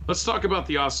 Let's talk about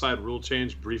the offside rule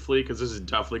change briefly, because this is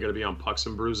definitely going to be on Pucks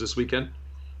and Brews this weekend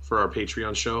for our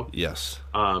Patreon show. Yes.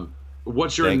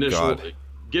 What's your initial?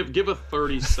 Give a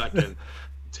 30-second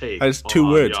take That's on 2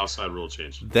 words. The offside rule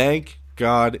change. Thank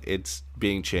God it's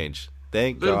being changed.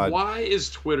 Thank God. Why is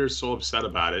Twitter so upset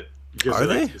about it? Because Are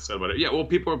they? Upset about it. Yeah, well,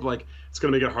 people are like, it's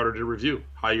going to make it harder to review.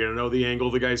 How are you going to know the angle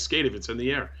of the guy's skate if it's in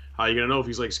the air? How are you going to know if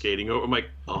he's like skating over? I'm like,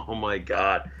 oh my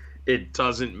God. It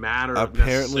doesn't matter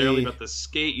necessarily about the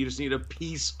skate. You just need a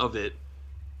piece of it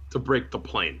to break the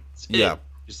plane. You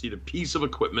just need a piece of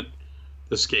equipment,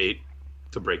 the skate,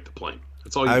 to break the plane.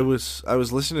 That's all you I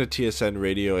was listening to TSN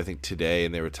radio, I think, today,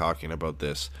 and they were talking about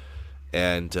this.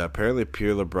 And apparently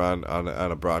Pierre LeBrun on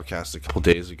a broadcast a couple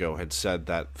days ago had said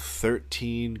that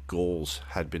 13 goals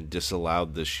had been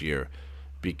disallowed this year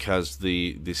because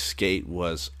the skate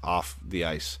was off the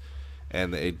ice.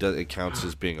 And it counts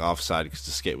as being offside because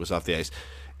the skate was off the ice.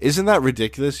 Isn't that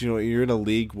ridiculous? You're in a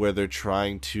league where they're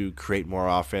trying to create more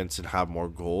offense and have more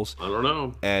goals. I don't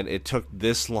know. And it took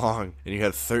this long, and you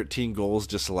had 13 goals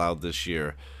disallowed this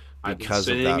year because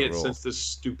of that rule. I've been saying it since this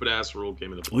stupid-ass rule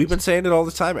came into place. We've been saying it all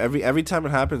the time. Every time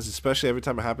it happens, especially every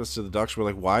time it happens to the Ducks, we're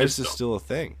like, why is this still a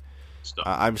thing?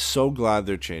 I'm so glad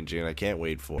they're changing, and I can't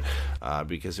wait for it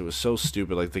because it was so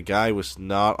stupid. Like, the guy was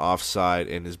not offside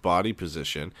in his body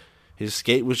position. His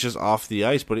skate was just off the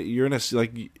ice, but you're in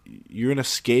a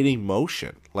skating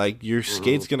motion. Like, your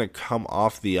skate's gonna come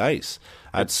off the ice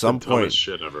at some point. Dumbest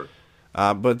shit ever.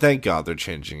 But thank God they're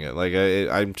changing it. Like,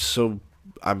 I'm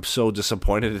so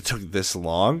disappointed it took this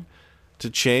long to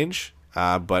change.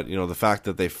 But the fact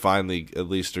that they finally at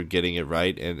least are getting it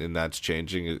right and that's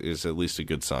changing is at least a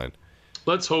good sign.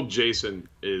 Let's hope Jason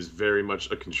is very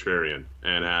much a contrarian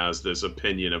and has this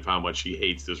opinion of how much he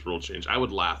hates this rule change. I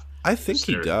would laugh. I think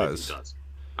he does.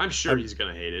 I'm sure he's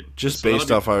going to hate it. Just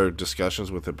based off our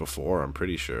discussions with it before, I'm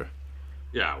pretty sure.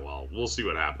 Yeah, well, we'll see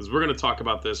what happens. We're going to talk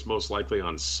about this most likely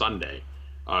on Sunday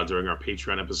during our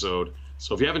Patreon episode.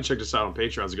 So if you haven't checked us out on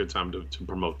Patreon, it's a good time to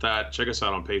promote that. Check us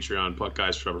out on Patreon, Puck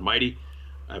Guys Forever Mighty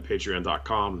at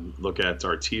patreon.com. Look at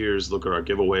our tiers. Look at our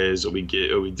giveaways that we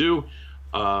do.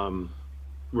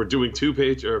 We're doing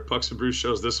 2 Pucks and Brews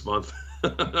shows this month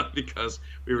because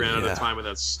we ran out of time with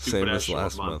that stupid-ass show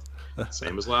last month.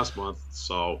 Same as last month.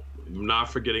 So I'm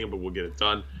not forgetting it, but we'll get it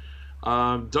done.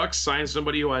 Ducks signed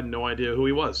somebody who I had no idea who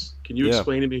he was. Can you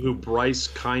explain to me who Bryce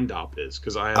Kindop is?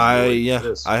 Because I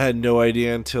had no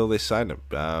idea until they signed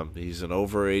him. He's an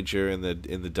overager in the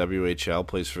WHL,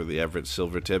 plays for the Everett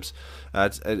Silvertips.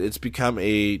 It's become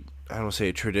I don't want to say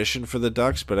a tradition for the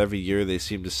Ducks, but every year they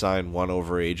seem to sign one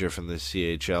overager from the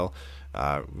CHL.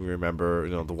 Remember,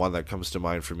 the one that comes to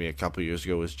mind for me a couple years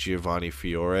ago was Giovanni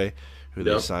Fiore, who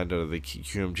they signed out of the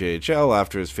QMJHL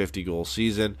after his 50-goal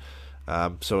season.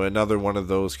 So another one of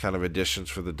those kind of additions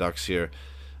for the Ducks here.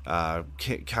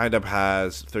 Kind of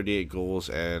has 38 goals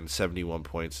and 71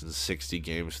 points in 60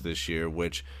 games this year,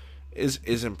 which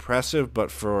is impressive,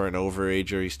 but for an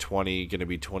overager, he's 20, going to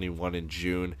be 21 in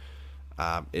June.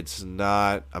 It's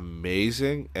not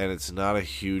amazing, and it's not a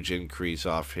huge increase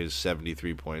off his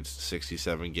 73 points in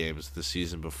 67 games the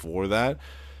season before that.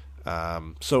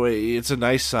 So it's a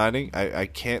nice signing. I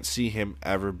can't see him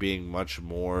ever being much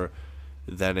more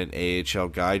than an AHL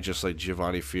guy, just like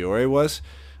Giovanni Fiore was.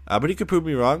 But he could prove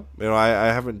me wrong. I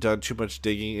haven't done too much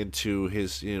digging into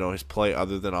his play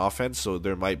other than offense, so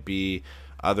there might be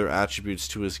other attributes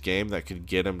to his game that could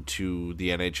get him to the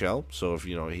NHL. So if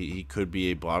he could be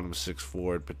a bottom 6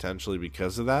 forward potentially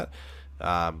because of that.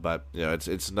 But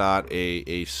it's not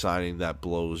a signing that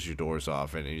blows your doors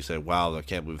off, and you say, "Wow, I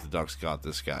can't believe the Ducks got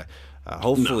this guy."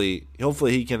 Hopefully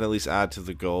he can at least add to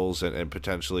the goals and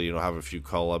potentially have a few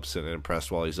call-ups and impress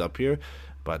while he's up here.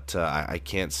 But I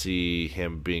can't see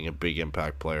him being a big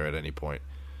impact player at any point.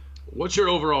 What's your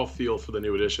overall feel for the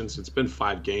new additions? It's been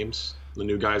 5 games, the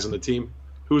new guys on the team.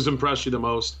 Who's impressed you the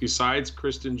most besides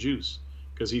Christian Juice?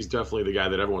 Because he's definitely the guy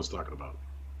that everyone's talking about.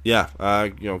 Yeah,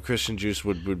 Christian Juice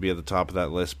would be at the top of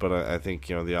that list, but I think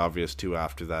the obvious 2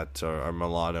 after that are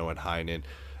Milano and Heinen.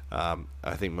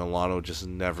 I think Milano just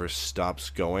never stops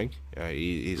going.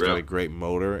 He's got a great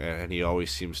motor, and he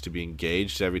always seems to be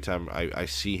engaged. Every time I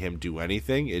see him do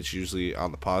anything, it's usually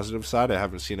on the positive side. I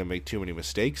haven't seen him make too many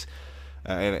mistakes,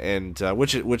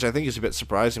 which I think is a bit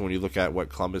surprising when you look at what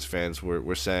Columbus fans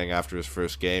were saying after his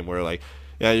first game. Where like,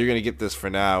 yeah, you're going to get this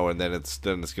for now, and then it's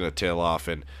going to tail off.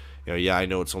 And I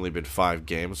know it's only been 5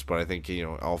 games, but I think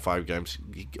all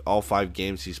 5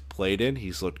 games he's played in,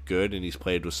 he's looked good and he's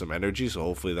played with some energy. So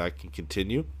hopefully that can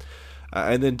continue.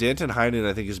 And then Danton Heinen,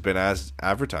 I think, has been as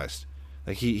advertised.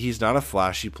 Like he's not a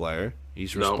flashy player.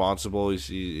 He's responsible.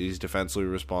 He's defensively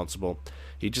responsible.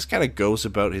 He just kind of goes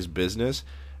about his business,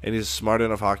 and he's a smart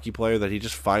enough hockey player that he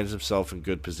just finds himself in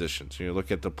good positions. You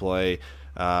look at the play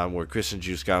where Christian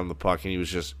Juice got him the puck, and he was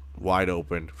just wide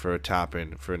open for a tap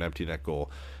in for an empty net goal.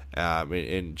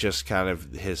 And just kind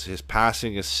of his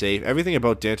passing is safe. Everything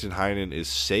about Danton Heinen is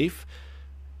safe,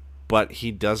 but he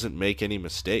doesn't make any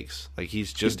mistakes. Like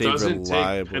he's just he doesn't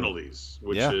reliable. Take penalties,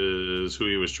 which is who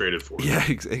he was traded for. Yeah,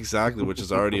 exactly. Which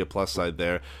is already a plus side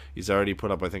there. He's already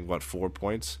put up, I think, 4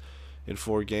 points in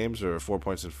 4 games, or 4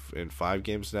 points in 5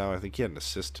 games now. I think he had an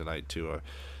assist tonight too.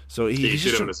 So he's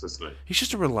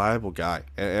just a reliable guy,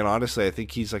 and honestly, I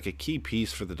think he's like a key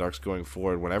piece for the Ducks going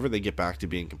forward. Whenever they get back to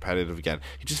being competitive again,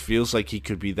 he just feels like he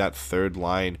could be that third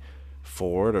line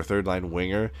forward or third line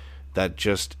winger that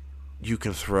just you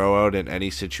can throw out in any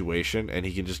situation, and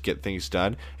he can just get things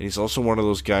done. And he's also one of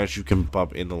those guys you can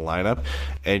bump in the lineup,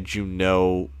 and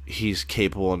he's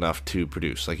capable enough to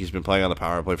produce. Like he's been playing on the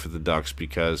power play for the Ducks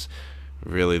because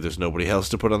really there's nobody else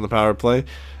to put on the power play,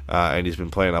 and he's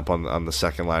been playing up on the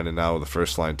second line and now the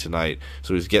first line tonight,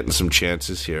 so he's getting some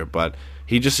chances here. But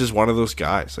he just is one of those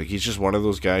guys. Like he's just one of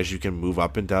those guys you can move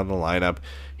up and down the lineup.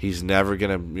 He's never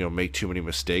gonna make too many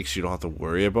mistakes. You don't have to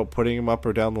worry about putting him up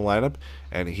or down the lineup,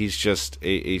 and he's just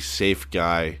a safe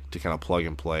guy to kind of plug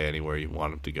and play anywhere you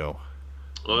want him to go.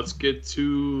 Well, let's get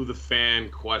to the fan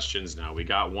questions now. We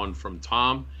got one from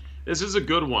Tom. This is a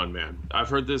good one, man. I've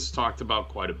heard this talked about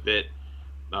quite a bit.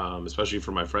 Especially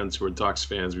for my friends who are Ducks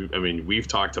fans. We've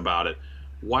talked about it.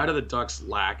 Why do the Ducks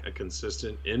lack a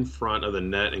consistent in front of the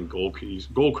net and goal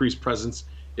crease presence?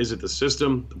 Is it the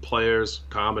system, the players,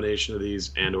 combination of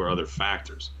these, and or other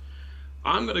factors?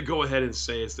 I'm going to go ahead and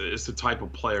say it's the type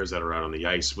of players that are out on the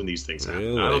ice when these things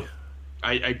happen. Really?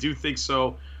 I do think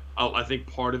so. I think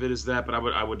part of it is that, but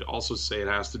I would also say it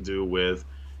has to do with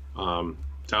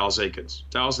Dallas Eakins.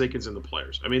 Dallas Eakins and the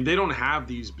players. They don't have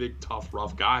these big, tough,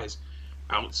 rough guys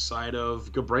outside of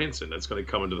Gabranson that's going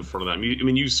to come into the front of that.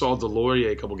 You saw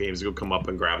Delorier a couple games ago come up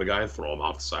and grab a guy and throw him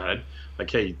off the side. Like,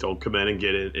 hey, don't come in and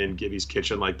get it in Gibby's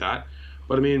kitchen like that.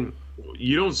 But,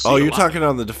 you don't see you're talking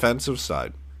on the defensive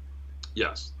side?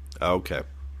 Yes. Okay.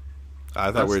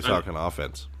 I thought we were talking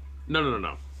offense.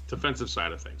 No. Defensive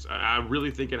side of things. I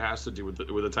really think it has to do with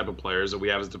the type of players that we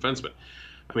have as defensemen.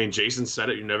 Jason said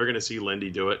it. You're never going to see Lindy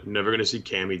do it. You're never going to see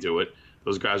Cammy do it.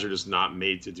 Those guys are just not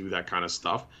made to do that kind of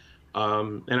stuff.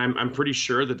 And I'm pretty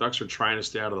sure the Ducks are trying to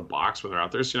stay out of the box when they're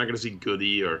out there. So you're not going to see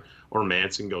Goody or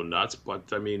Manson go nuts.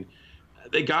 But,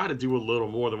 they got to do a little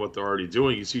more than what they're already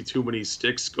doing. You see too many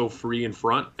sticks go free in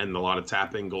front and a lot of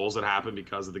tap-in goals that happen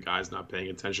because of the guys not paying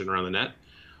attention around the net.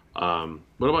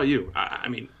 What about you?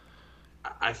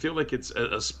 I feel like it's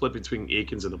a split between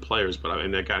Eakins and the players, but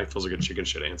that guy feels like a chicken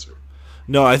shit answer.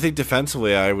 No, I think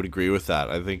defensively I would agree with that.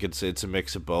 I think it's a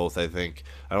mix of both. I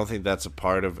don't think that's a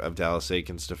part of Dallas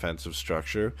Eakins' defensive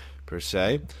structure per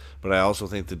se, but I also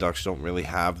think the Ducks don't really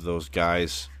have those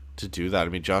guys to do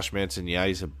that. Josh Manson, yeah,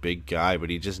 he's a big guy, but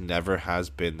he just never has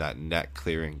been that net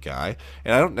clearing guy.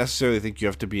 And I don't necessarily think you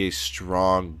have to be a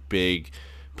strong, big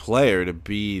player to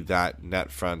be that net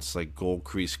fronts, like goal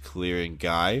crease clearing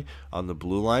guy on the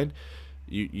blue line.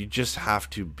 You just have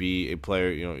to be a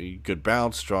player, good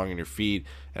bounce, strong in your feet,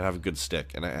 and have a good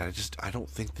stick. And I don't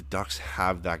think the Ducks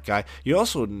have that guy. You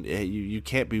also you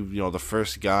can't be the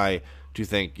first guy to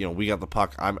think we got the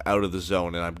puck, I'm out of the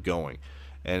zone and I'm going.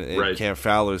 And right. Cam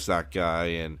Fowler's that guy,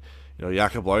 and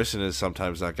Jakob Larsson is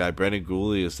sometimes that guy. Brendan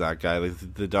Gooley is that guy.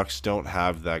 Like the Ducks don't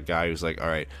have that guy who's like, all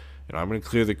right, I'm going to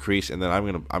clear the crease, and then I'm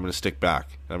going to stick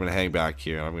back. I'm going to hang back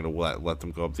here, and I'm going to let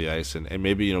them go up the ice. And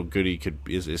maybe Goody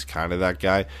is kind of that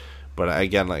guy, but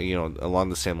again, along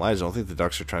the same lines, I don't think the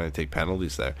Ducks are trying to take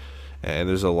penalties there. And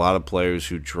there's a lot of players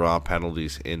who draw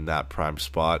penalties in that prime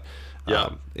spot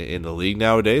in the league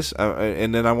nowadays.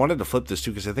 And then I wanted to flip this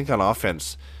too, because I think on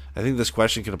offense, I think this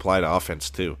question can apply to offense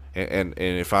too. And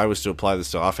if I was to apply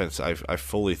this to offense, I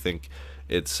fully think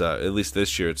it's at least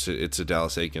this year it's a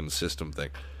Dallas Eakins system thing.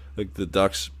 Like the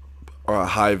Ducks are a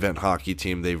high event hockey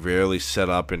team. They rarely set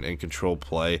up and control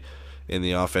play in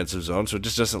the offensive zone, so it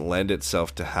just doesn't lend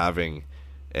itself to having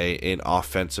an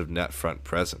offensive net front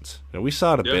presence. We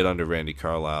saw it a bit under Randy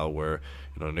Carlyle, where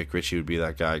Nick Ritchie would be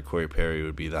that guy, Corey Perry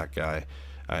would be that guy,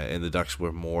 and the Ducks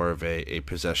were more of a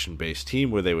possession based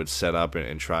team where they would set up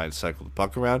and try and cycle the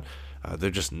puck around.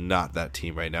 They're just not that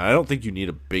team right now. I don't think you need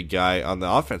a big guy on the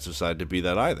offensive side to be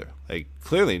that either. Like,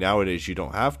 clearly nowadays you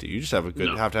don't have to. You just have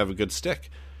have to have a good stick.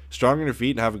 Strong in your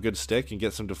feet and have a good stick and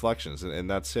get some deflections, and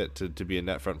that's it to be a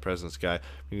net front presence guy.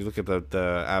 When you look at the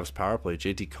Avs power play,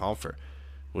 JT Compher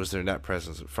was their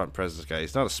front presence guy.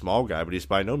 He's not a small guy, but he's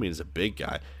by no means a big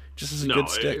guy. Just as a good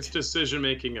stick. It's decision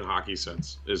making in hockey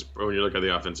sense is when you look at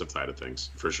the offensive side of things,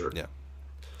 for sure. Yeah.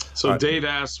 So Dave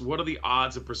asks, what are the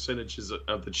odds and percentages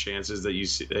of the chances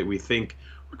that we think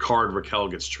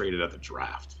Rakell gets traded at the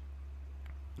draft?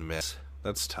 Miss,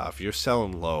 that's tough. You're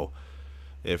selling low,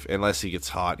 unless he gets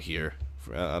hot here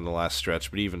on the last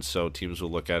stretch. But even so, teams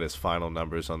will look at his final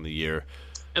numbers on the year,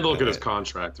 and they'll look at his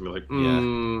contract and be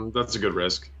like, that's a good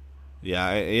risk.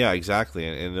 Yeah, exactly.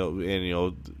 And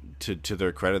to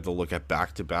their credit, they'll look at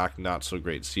back-to-back not so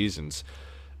great seasons.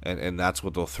 And that's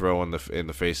what they'll throw in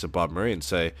the face of Bob Murray and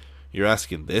say, "You're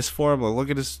asking this for him? Well,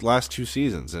 look at his last two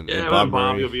seasons." And Bob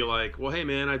Murray will be like, "Well, hey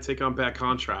man, I take on bad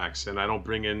contracts and I don't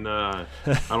bring in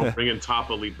top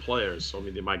elite players. So I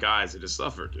mean, my guys, they just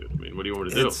suffer, dude. I mean, what do you want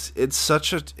me to do?" It's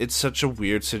such a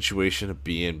weird situation to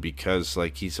be in, because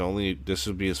like this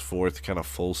would be his fourth kind of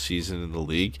full season in the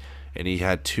league, and he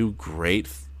had two great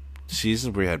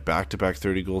seasons where he had back-to-back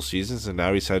 30-goal seasons, and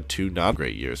now he's had two not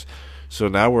great years. So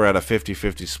now we're at a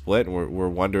 50-50 split, and we're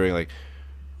wondering, like,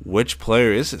 which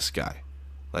player is this guy?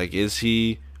 Like, is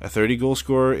he a 30-goal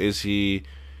scorer? Is he,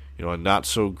 a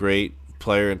not-so-great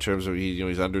player in terms of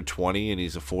he's under 20 and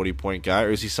he's a 40-point guy?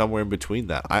 Or is he somewhere in between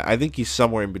that? I think he's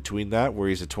somewhere in between that, where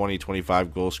he's a 20,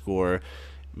 25-goal scorer,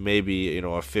 maybe,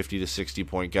 a 50 to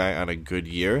 60-point guy on a good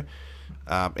year.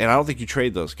 And I don't think you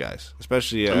trade those guys,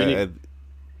 especially.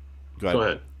 Go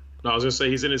ahead. No, I was going to say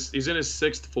he's in his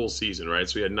sixth full season, right?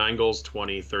 So he had 9 goals,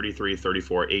 20, 33,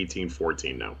 34, 18,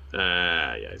 14 now.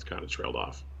 He's kind of trailed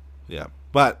off. Yeah.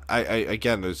 But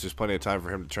again, there's just plenty of time for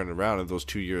him to turn it around, and those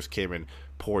 2 years came in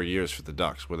poor years for the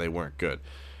Ducks where they weren't good.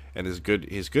 And his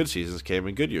good seasons came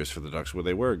in good years for the Ducks where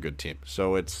they were a good team.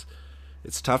 So it's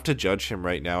tough to judge him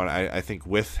right now, and I think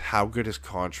with how good his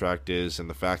contract is and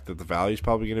the fact that the value is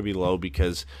probably going to be low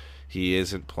because he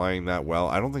isn't playing that well,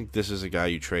 I don't think this is a guy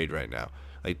you trade right now.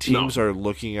 Like, teams are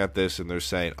looking at this and they're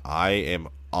saying, I am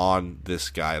on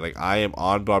this guy. Like, I am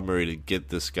on Bob Murray to get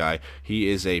this guy. He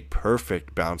is a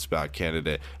perfect bounce-back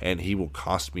candidate, and he will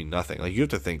cost me nothing. Like, you have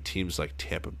to think teams like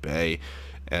Tampa Bay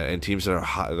and teams that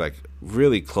are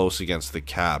really close against the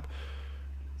cap.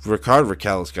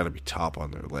 Rakell has got to be top on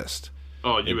their list.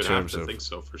 Oh, you would have to think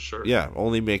so, for sure. Yeah,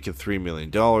 only making $3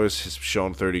 million. Has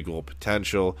shown 30-goal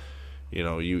potential.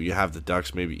 You have the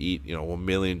Ducks maybe eat, $1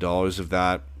 million of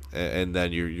that. And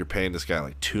then you're paying this guy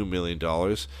like $2 million,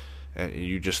 and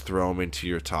you just throw him into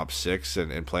your top six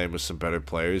and play him with some better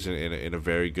players in a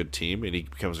very good team, and he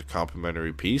becomes a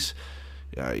complementary piece.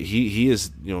 He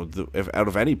is, out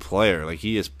of any player, like,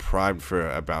 he is primed for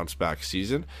a bounce back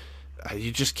season.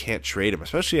 You just can't trade him,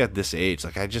 especially at this age.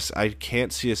 Like, I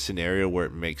can't see a scenario where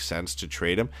it makes sense to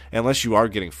trade him unless you are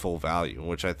getting full value,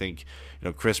 which I think,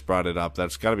 Chris brought it up.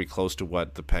 That's got to be close to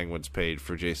what the Penguins paid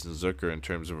for Jason Zucker in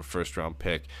terms of a first-round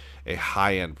pick, a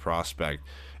high-end prospect,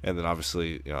 and then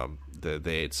obviously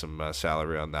they ate some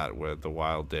salary on that, where the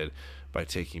Wild did by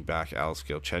taking back Alex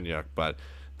Galchenyuk. But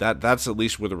that's at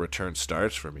least where the return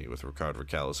starts for me with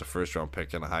Rakell, as a first-round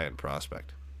pick and a high-end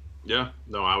prospect. Yeah,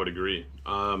 no, I would agree.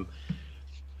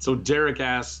 So Derek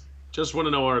asks, just want to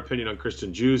know our opinion on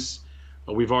Christian Juice.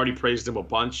 We've already praised him a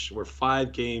bunch. We're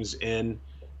 5 games in.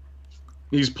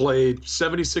 He's played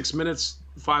 76 minutes,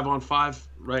 5-on-5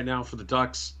 right now for the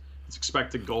Ducks. His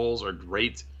expected goals are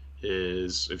great.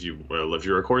 If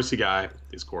you're a Corsi guy,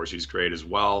 his Corsi's great as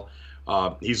well.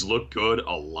 He's looked good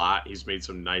a lot. He's made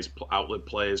some nice outlet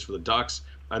plays for the Ducks.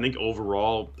 I think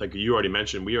overall, like you already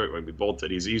mentioned, we both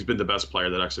did. He's been the best player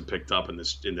the Ducks have picked up at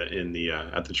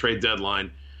the trade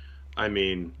deadline. I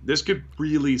mean, this could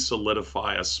really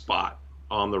solidify a spot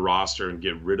on the roster and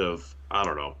get rid of, I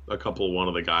don't know, one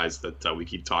of the guys that we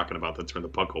keep talking about that turn the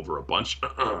puck over a bunch.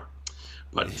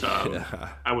 But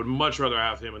I would much rather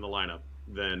have him in the lineup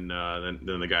than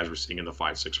the guys we're seeing in the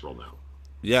 5-6 role now.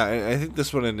 Yeah, I think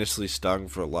this one initially stung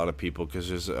for a lot of people because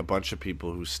there's a bunch of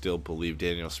people who still believe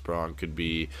Daniel Sprong could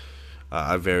be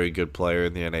a very good player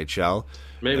in the NHL.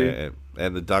 Maybe.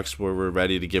 And the Ducks were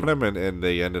ready to give him, and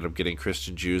they ended up getting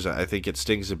Christian Djoos. I think it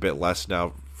stings a bit less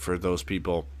now for those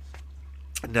people.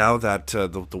 Now that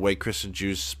the way Christian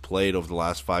Djoos played over the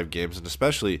last 5 games, and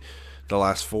especially the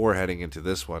last 4 heading into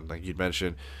this one, like you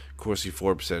mentioned, Corsi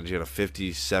for percentage, he had a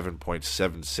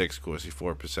 57.76 Corsi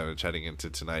for percentage heading into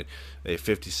tonight, a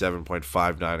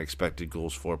 57.59 expected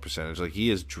goals for percentage. Like, he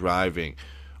is driving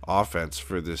offense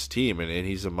for this team, and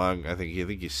he's among, I think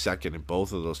he's second in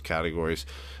both of those categories,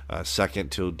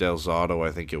 second to Del Zotto,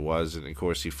 I think it was, and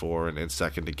Corsi for, and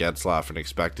second to Getzlaf in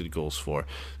expected goals for.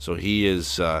 So he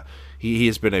is he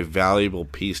has been a valuable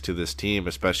piece to this team,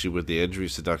 especially with the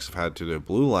injuries the Ducks have had to their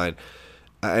blue line,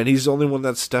 and he's the only one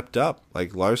that's stepped up.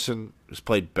 Like, Larson has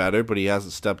played better, but he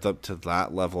hasn't stepped up to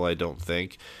that level, I don't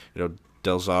think. You know,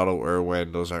 Del Zotto,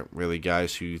 Irwin, those aren't really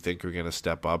guys who you think are going to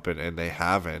step up, and they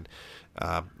haven't.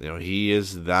 You know, he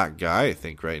is that guy, I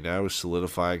think, right now, is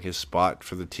solidifying his spot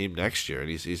for the team next year, and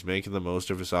he's making the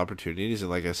most of his opportunities. And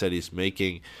like I said, he's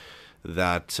making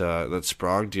that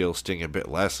Sprong deal sting a bit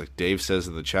less. Like Dave says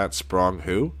in the chat, Sprong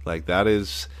who? Like, that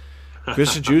is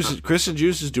Christian Djoos. Christian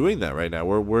Djoos is doing that right now.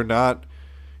 We're not,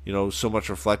 you know, so much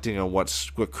reflecting on what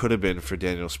could have been for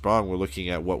Daniel Sprong. We're looking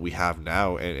at what we have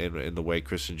now and the way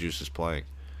Christian Djoos is playing.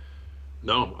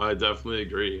 No, I definitely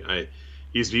agree.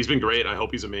 He's been great. I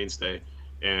hope he's a mainstay,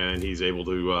 and he's able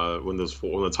to when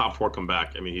the top 4 come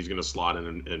back. I mean, he's going to slot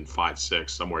in 5-6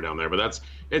 somewhere down there. But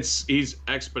he's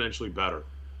exponentially better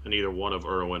than either one of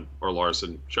Irwin or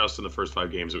Larson just in the first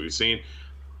 5 games that we've seen.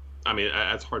 I mean,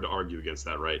 it's hard to argue against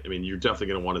that, right? I mean, you're definitely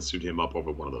going to want to suit him up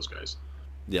over one of those guys.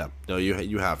 Yeah, no,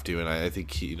 you have to, and I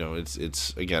think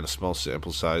it's again a small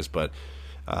sample size, but.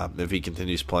 If he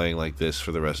continues playing like this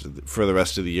for the rest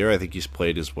of the year, I think he's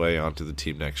played his way onto the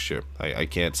team next year. I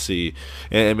can't see,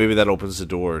 and maybe that opens the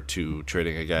door to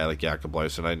trading a guy like Jakob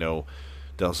Larson. I know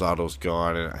Del Zotto's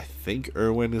gone, and I think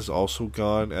Irwin is also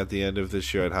gone at the end of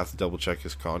this year. I'd have to double check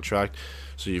his contract.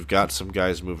 So you've got some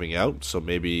guys moving out. So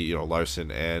maybe, you know,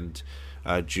 Larson and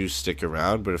Djoos stick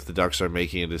around. But if the Ducks are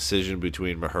making a decision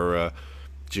between Mahura,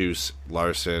 Djoos,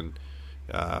 Larson,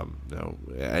 you know,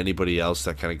 anybody else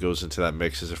that kind of goes into that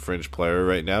mix as a fringe player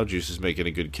right now, Djoos is making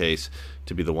a good case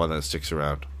to be the one that sticks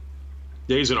around.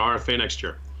 Yeah, he's an RFA next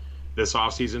year. This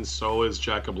offseason, so is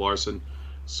Jakob Larson,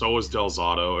 so is Del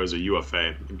Zotto as a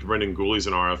UFA. Brendan Gooley's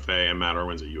an RFA, and Matt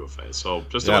Irwin's a UFA. So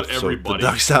just about everybody. So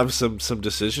the Ducks have some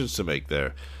decisions to make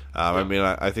there. I mean,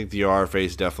 I think the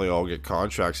RFAs definitely all get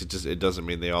contracts. It doesn't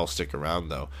mean they all stick around,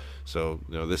 though. So,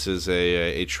 you know, this is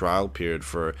a trial period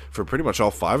for pretty much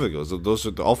all 5 of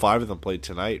those. All 5 of them played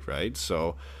tonight, right?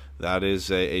 So that is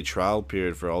a trial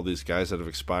period for all these guys that have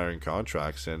expiring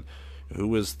contracts. And who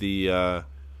was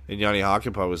and Yanni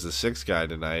Hakanpää was the 6th guy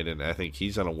tonight, and I think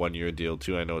he's on a 1-year deal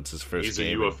too. I know it's his first game.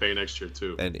 He's a UFA next year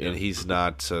too. And he's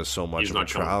not so much of a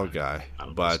trial guy.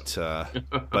 But so.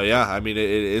 But yeah, I mean, it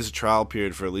is a trial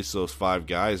period for at least those 5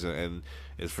 guys, and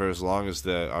for as long as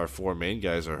our 4 main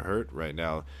guys are hurt right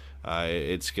now,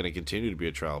 it's going to continue to be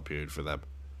a trial period for them.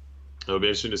 It'll be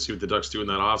interesting to see what the Ducks do in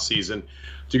that offseason.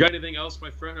 Do you got anything else, my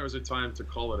friend, or is it time to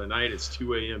call it a night? It's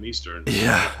 2 a.m. Eastern.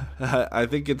 Yeah, I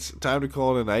think it's time to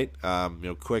call it a night. You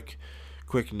know, quick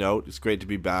note, it's great to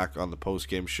be back on the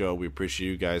post-game show. We appreciate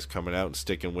you guys coming out and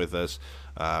sticking with us.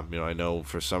 You know, I know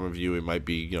for some of you it might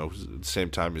be, you know, the same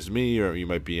time as me, or you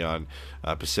might be on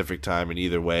Pacific time, and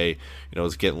either way, you know,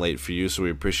 it's getting late for you, so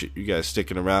we appreciate you guys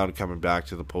sticking around, coming back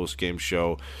to the post-game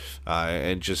show,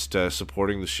 and just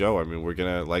supporting the show. I mean, we're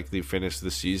going to likely finish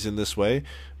the season this way,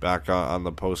 back on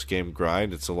the post-game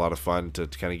grind. It's a lot of fun to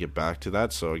kind of get back to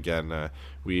that, so again,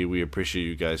 we appreciate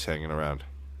you guys hanging around.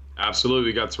 Absolutely.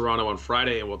 We got Toronto on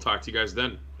Friday, and we'll talk to you guys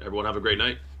then. Everyone have a great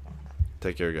night.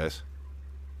 Take care, guys.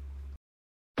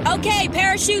 Okay,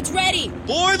 parachute's ready.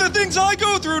 Boy, the things I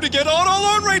go through to get auto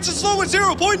loan rates as low as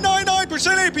 0.99%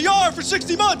 APR for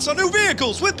 60 months on new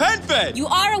vehicles with PenFed. You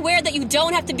are aware that you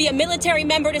don't have to be a military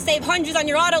member to save hundreds on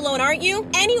your auto loan, aren't you?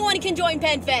 Anyone can join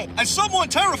PenFed. As someone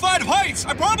terrified of heights,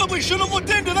 I probably should have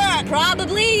looked into that.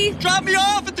 Probably. Drop me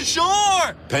off at the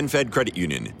shore. PenFed Credit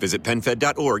Union. Visit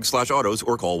PenFed.org/autos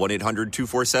or call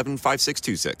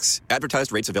 1-800-247-5626.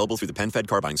 Advertised rates available through the PenFed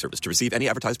car buying service. To receive any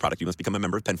advertised product, you must become a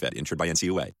member of PenFed, insured by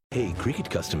NCUA. website. Hey, Cricket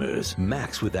customers,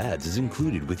 Max with ads is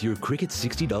included with your Cricket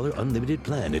 $60 unlimited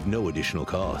plan at no additional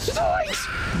cost. Nice!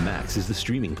 Max is the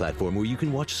streaming platform where you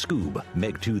can watch Scoob,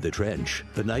 Meg 2 The Trench,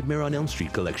 The Nightmare on Elm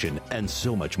Street collection, and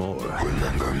so much more.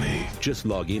 Remember me. Just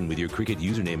log in with your Cricket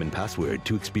username and password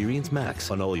to experience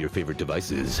Max on all your favorite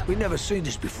devices. We've never seen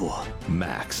this before.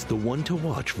 Max, the one to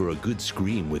watch for a good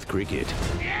scream with Cricket.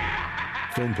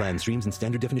 Phone plan streams in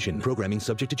standard definition. Programming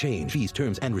subject to change. Fees,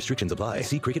 terms, and restrictions apply.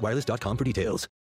 See cricketwireless.com for details.